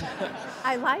 So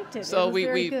I liked it. So it was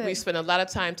very good. we spent a lot of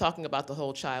time talking about the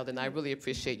whole child, and I really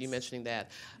appreciate you mentioning that.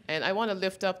 And I want to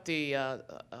lift up the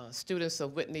students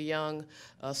of Whitney Young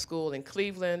School in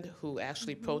Cleveland who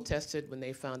actually protested when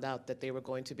they found out that they were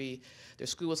going to be, their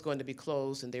school was going to be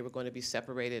closed and they were going to be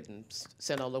separated and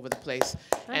sent all over the place.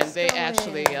 And they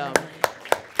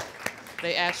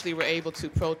actually were able to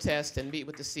protest and meet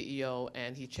with the CEO,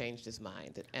 and he changed his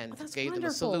mind and gave them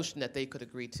a solution that they could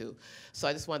agree to. So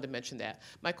I just wanted to mention that.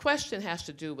 My question has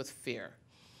to do with fear.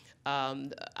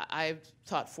 I've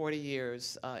taught 40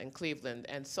 years in Cleveland,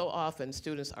 and so often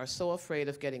students are so afraid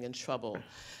of getting in trouble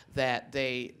that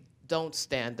they don't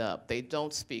stand up, they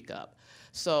don't speak up.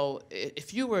 So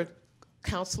if you were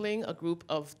counseling a group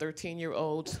of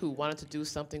 13-year-olds who wanted to do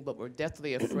something but were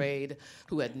deathly afraid,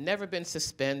 who had never been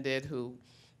suspended, who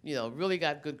really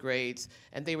got good grades,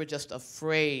 and they were just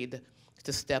afraid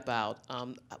to step out,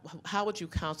 how would you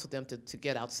counsel them to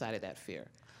get outside of that fear?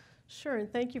 Sure,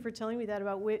 and thank you for telling me that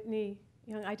about Whitney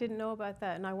Young. I didn't know about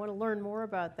that, and I want to learn more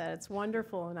about that. It's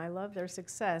wonderful, and I love their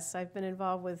success. I've been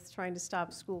involved with trying to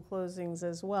stop school closings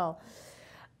as well.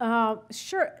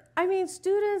 Sure, I mean,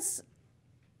 students,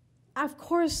 of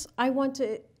course, I want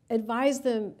to advise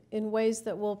them in ways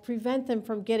that will prevent them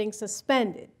from getting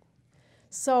suspended.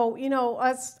 So,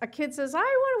 a kid says, we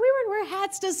want to wear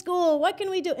hats to school. What can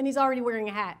we do? And he's already wearing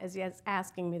a hat as he's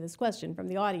asking me this question from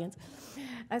the audience.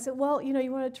 I said, well, you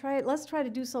want to try it. Let's try to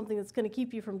do something that's going to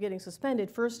keep you from getting suspended,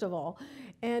 first of all.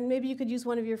 And maybe you could use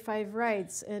one of your 5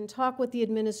 rights and talk with the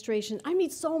administration. I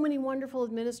meet so many wonderful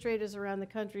administrators around the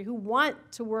country who want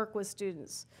to work with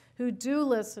students, who do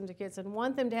listen to kids and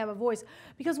want them to have a voice.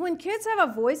 Because when kids have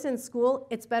a voice in school,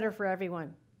 it's better for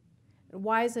everyone.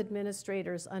 Wise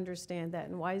administrators understand that,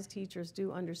 and wise teachers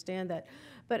do understand that.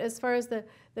 But as far as the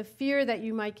fear that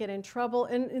you might get in trouble,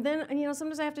 and then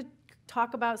sometimes I have to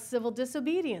talk about civil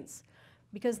disobedience,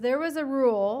 because there was a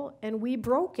rule and we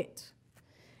broke it.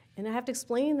 And I have to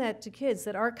explain that to kids,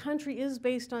 that our country is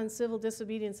based on civil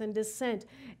disobedience and dissent.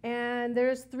 And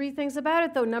there's 3 things about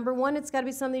it, though. Number 1, it's got to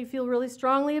be something you feel really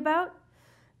strongly about.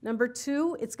 Number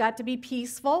 2, it's got to be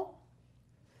peaceful.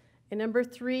 And number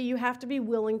 3, you have to be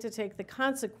willing to take the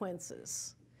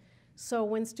consequences. So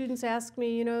when students ask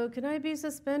me, can I be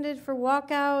suspended for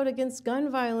walkout against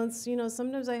gun violence,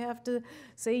 sometimes I have to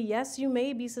say, yes, you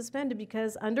may be suspended,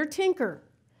 because under Tinker,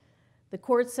 the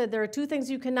court said there are 2 things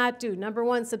you cannot do. Number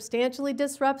 1, substantially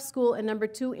disrupt school, and number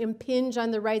 2, impinge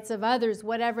on the rights of others,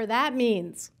 whatever that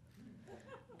means.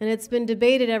 And it's been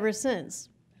debated ever since.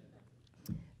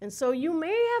 And so you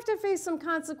may have to face some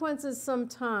consequences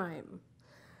sometime.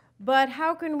 But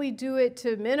how can we do it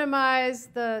to minimize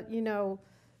the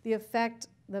effect,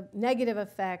 the negative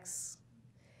effects?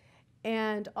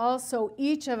 And also,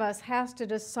 each of us has to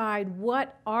decide,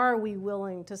 what are we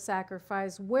willing to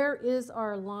sacrifice? Where is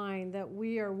our line that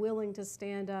we are willing to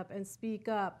stand up and speak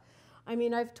up? I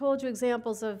mean, I've told you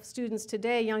examples of students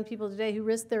today, young people today, who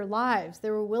risked their lives.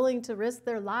 They were willing to risk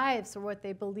their lives for what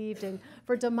they believed in,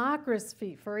 for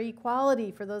democracy, for equality,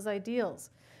 for those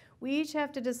ideals. We each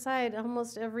have to decide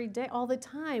almost every day, all the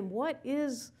time, what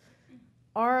is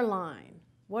our line?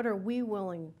 What are we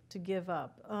willing to give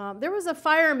up? There was a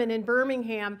fireman in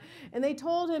Birmingham, and they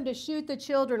told him to shoot the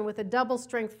children with a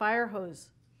double-strength fire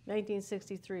hose,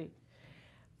 1963.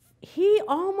 He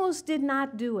almost did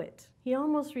not do it. He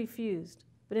almost refused,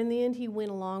 but in the end, he went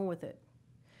along with it.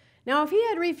 Now, if he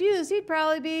had refused, he'd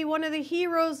probably be one of the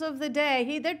heroes of the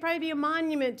day. There'd probably be a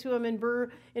monument to him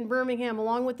in Birmingham,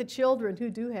 along with the children,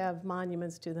 who do have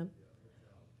monuments to them.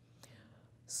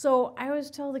 So I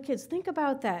always tell the kids, think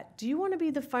about that. Do you want to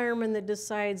be the fireman that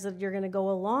decides that you're going to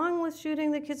go along with shooting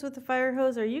the kids with the fire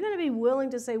hose? Or are you going to be willing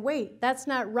to say, wait, that's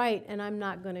not right, and I'm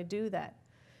not going to do that?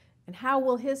 And how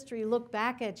will history look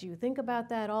back at you? Think about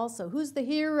that also. Who's the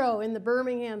hero in the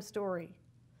Birmingham story?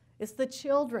 It's the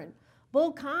children.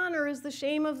 Bull Connor is the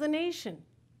shame of the nation.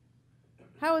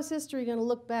 How is history going to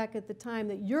look back at the time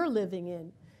that you're living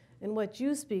in and what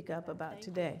you speak up about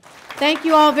today? Thank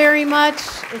you all very much.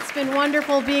 It's been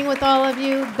wonderful being with all of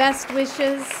you. Best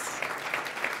wishes.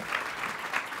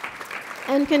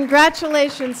 And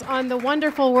congratulations on the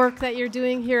wonderful work that you're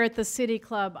doing here at the City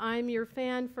Club. I'm your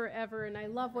fan forever, and I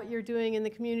love what you're doing in the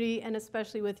community, and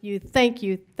especially with youth. Thank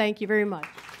you. Thank you very much.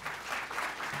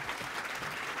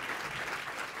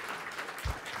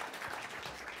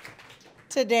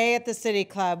 Today at the City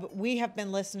Club, we have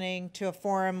been listening to a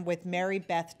forum with Mary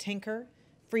Beth Tinker,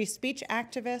 free speech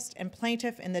activist and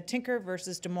plaintiff in the Tinker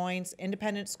versus Des Moines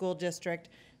Independent School District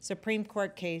Supreme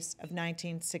Court case of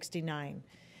 1969.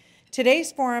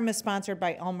 Today's forum is sponsored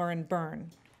by Ulmer &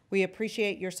 Byrne. We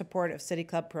appreciate your support of City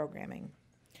Club programming.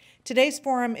 Today's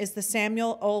forum is the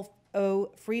Samuel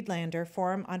O. Friedlander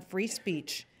Forum on Free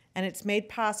Speech, and it's made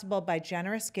possible by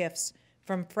generous gifts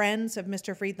from friends of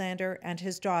Mr. Friedlander and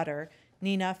his daughter,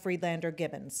 Nina Friedlander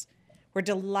Gibbons. We're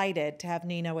delighted to have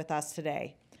Nina with us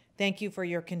today. Thank you for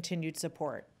your continued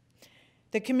support.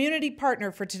 The community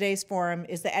partner for today's forum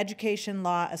is the Education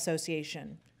Law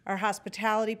Association. Our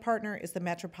hospitality partner is the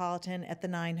Metropolitan at the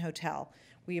 9 Hotel.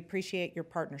 We appreciate your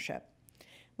partnership.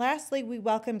 Lastly, we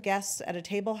welcome guests at a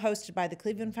table hosted by the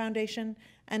Cleveland Foundation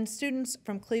and students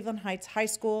from Cleveland Heights High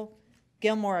School,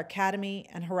 Gilmore Academy,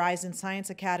 and Horizon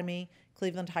Science Academy,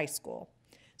 Cleveland High School.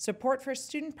 Support for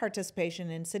student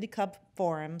participation in City Club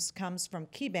forums comes from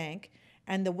KeyBank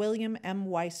and the William M.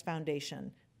 Weiss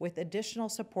Foundation, with additional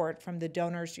support from the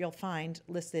donors you'll find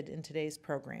listed in today's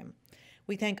program.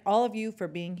 We thank all of you for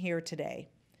being here today.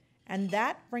 And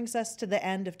that brings us to the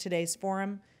end of today's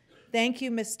forum. Thank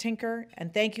you, Ms. Tinker,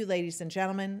 and thank you, ladies and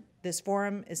gentlemen. This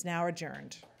forum is now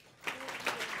adjourned.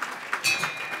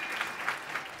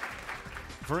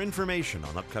 For information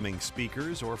on upcoming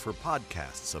speakers or for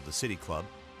podcasts of the City Club,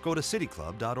 go to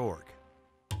cityclub.org.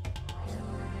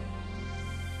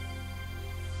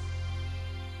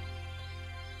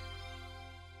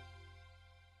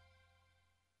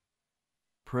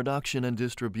 Production and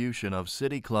distribution of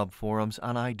City Club forums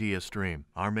on IdeaStream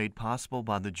are made possible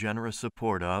by the generous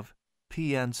support of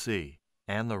PNC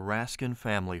and the Raskin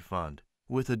Family Fund,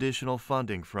 with additional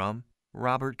funding from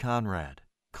Robert Conrad,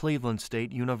 Cleveland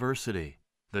State University,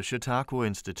 the Chautauqua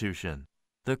Institution,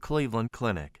 the Cleveland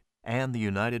Clinic, and the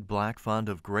United Black Fund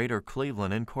of Greater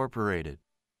Cleveland Incorporated.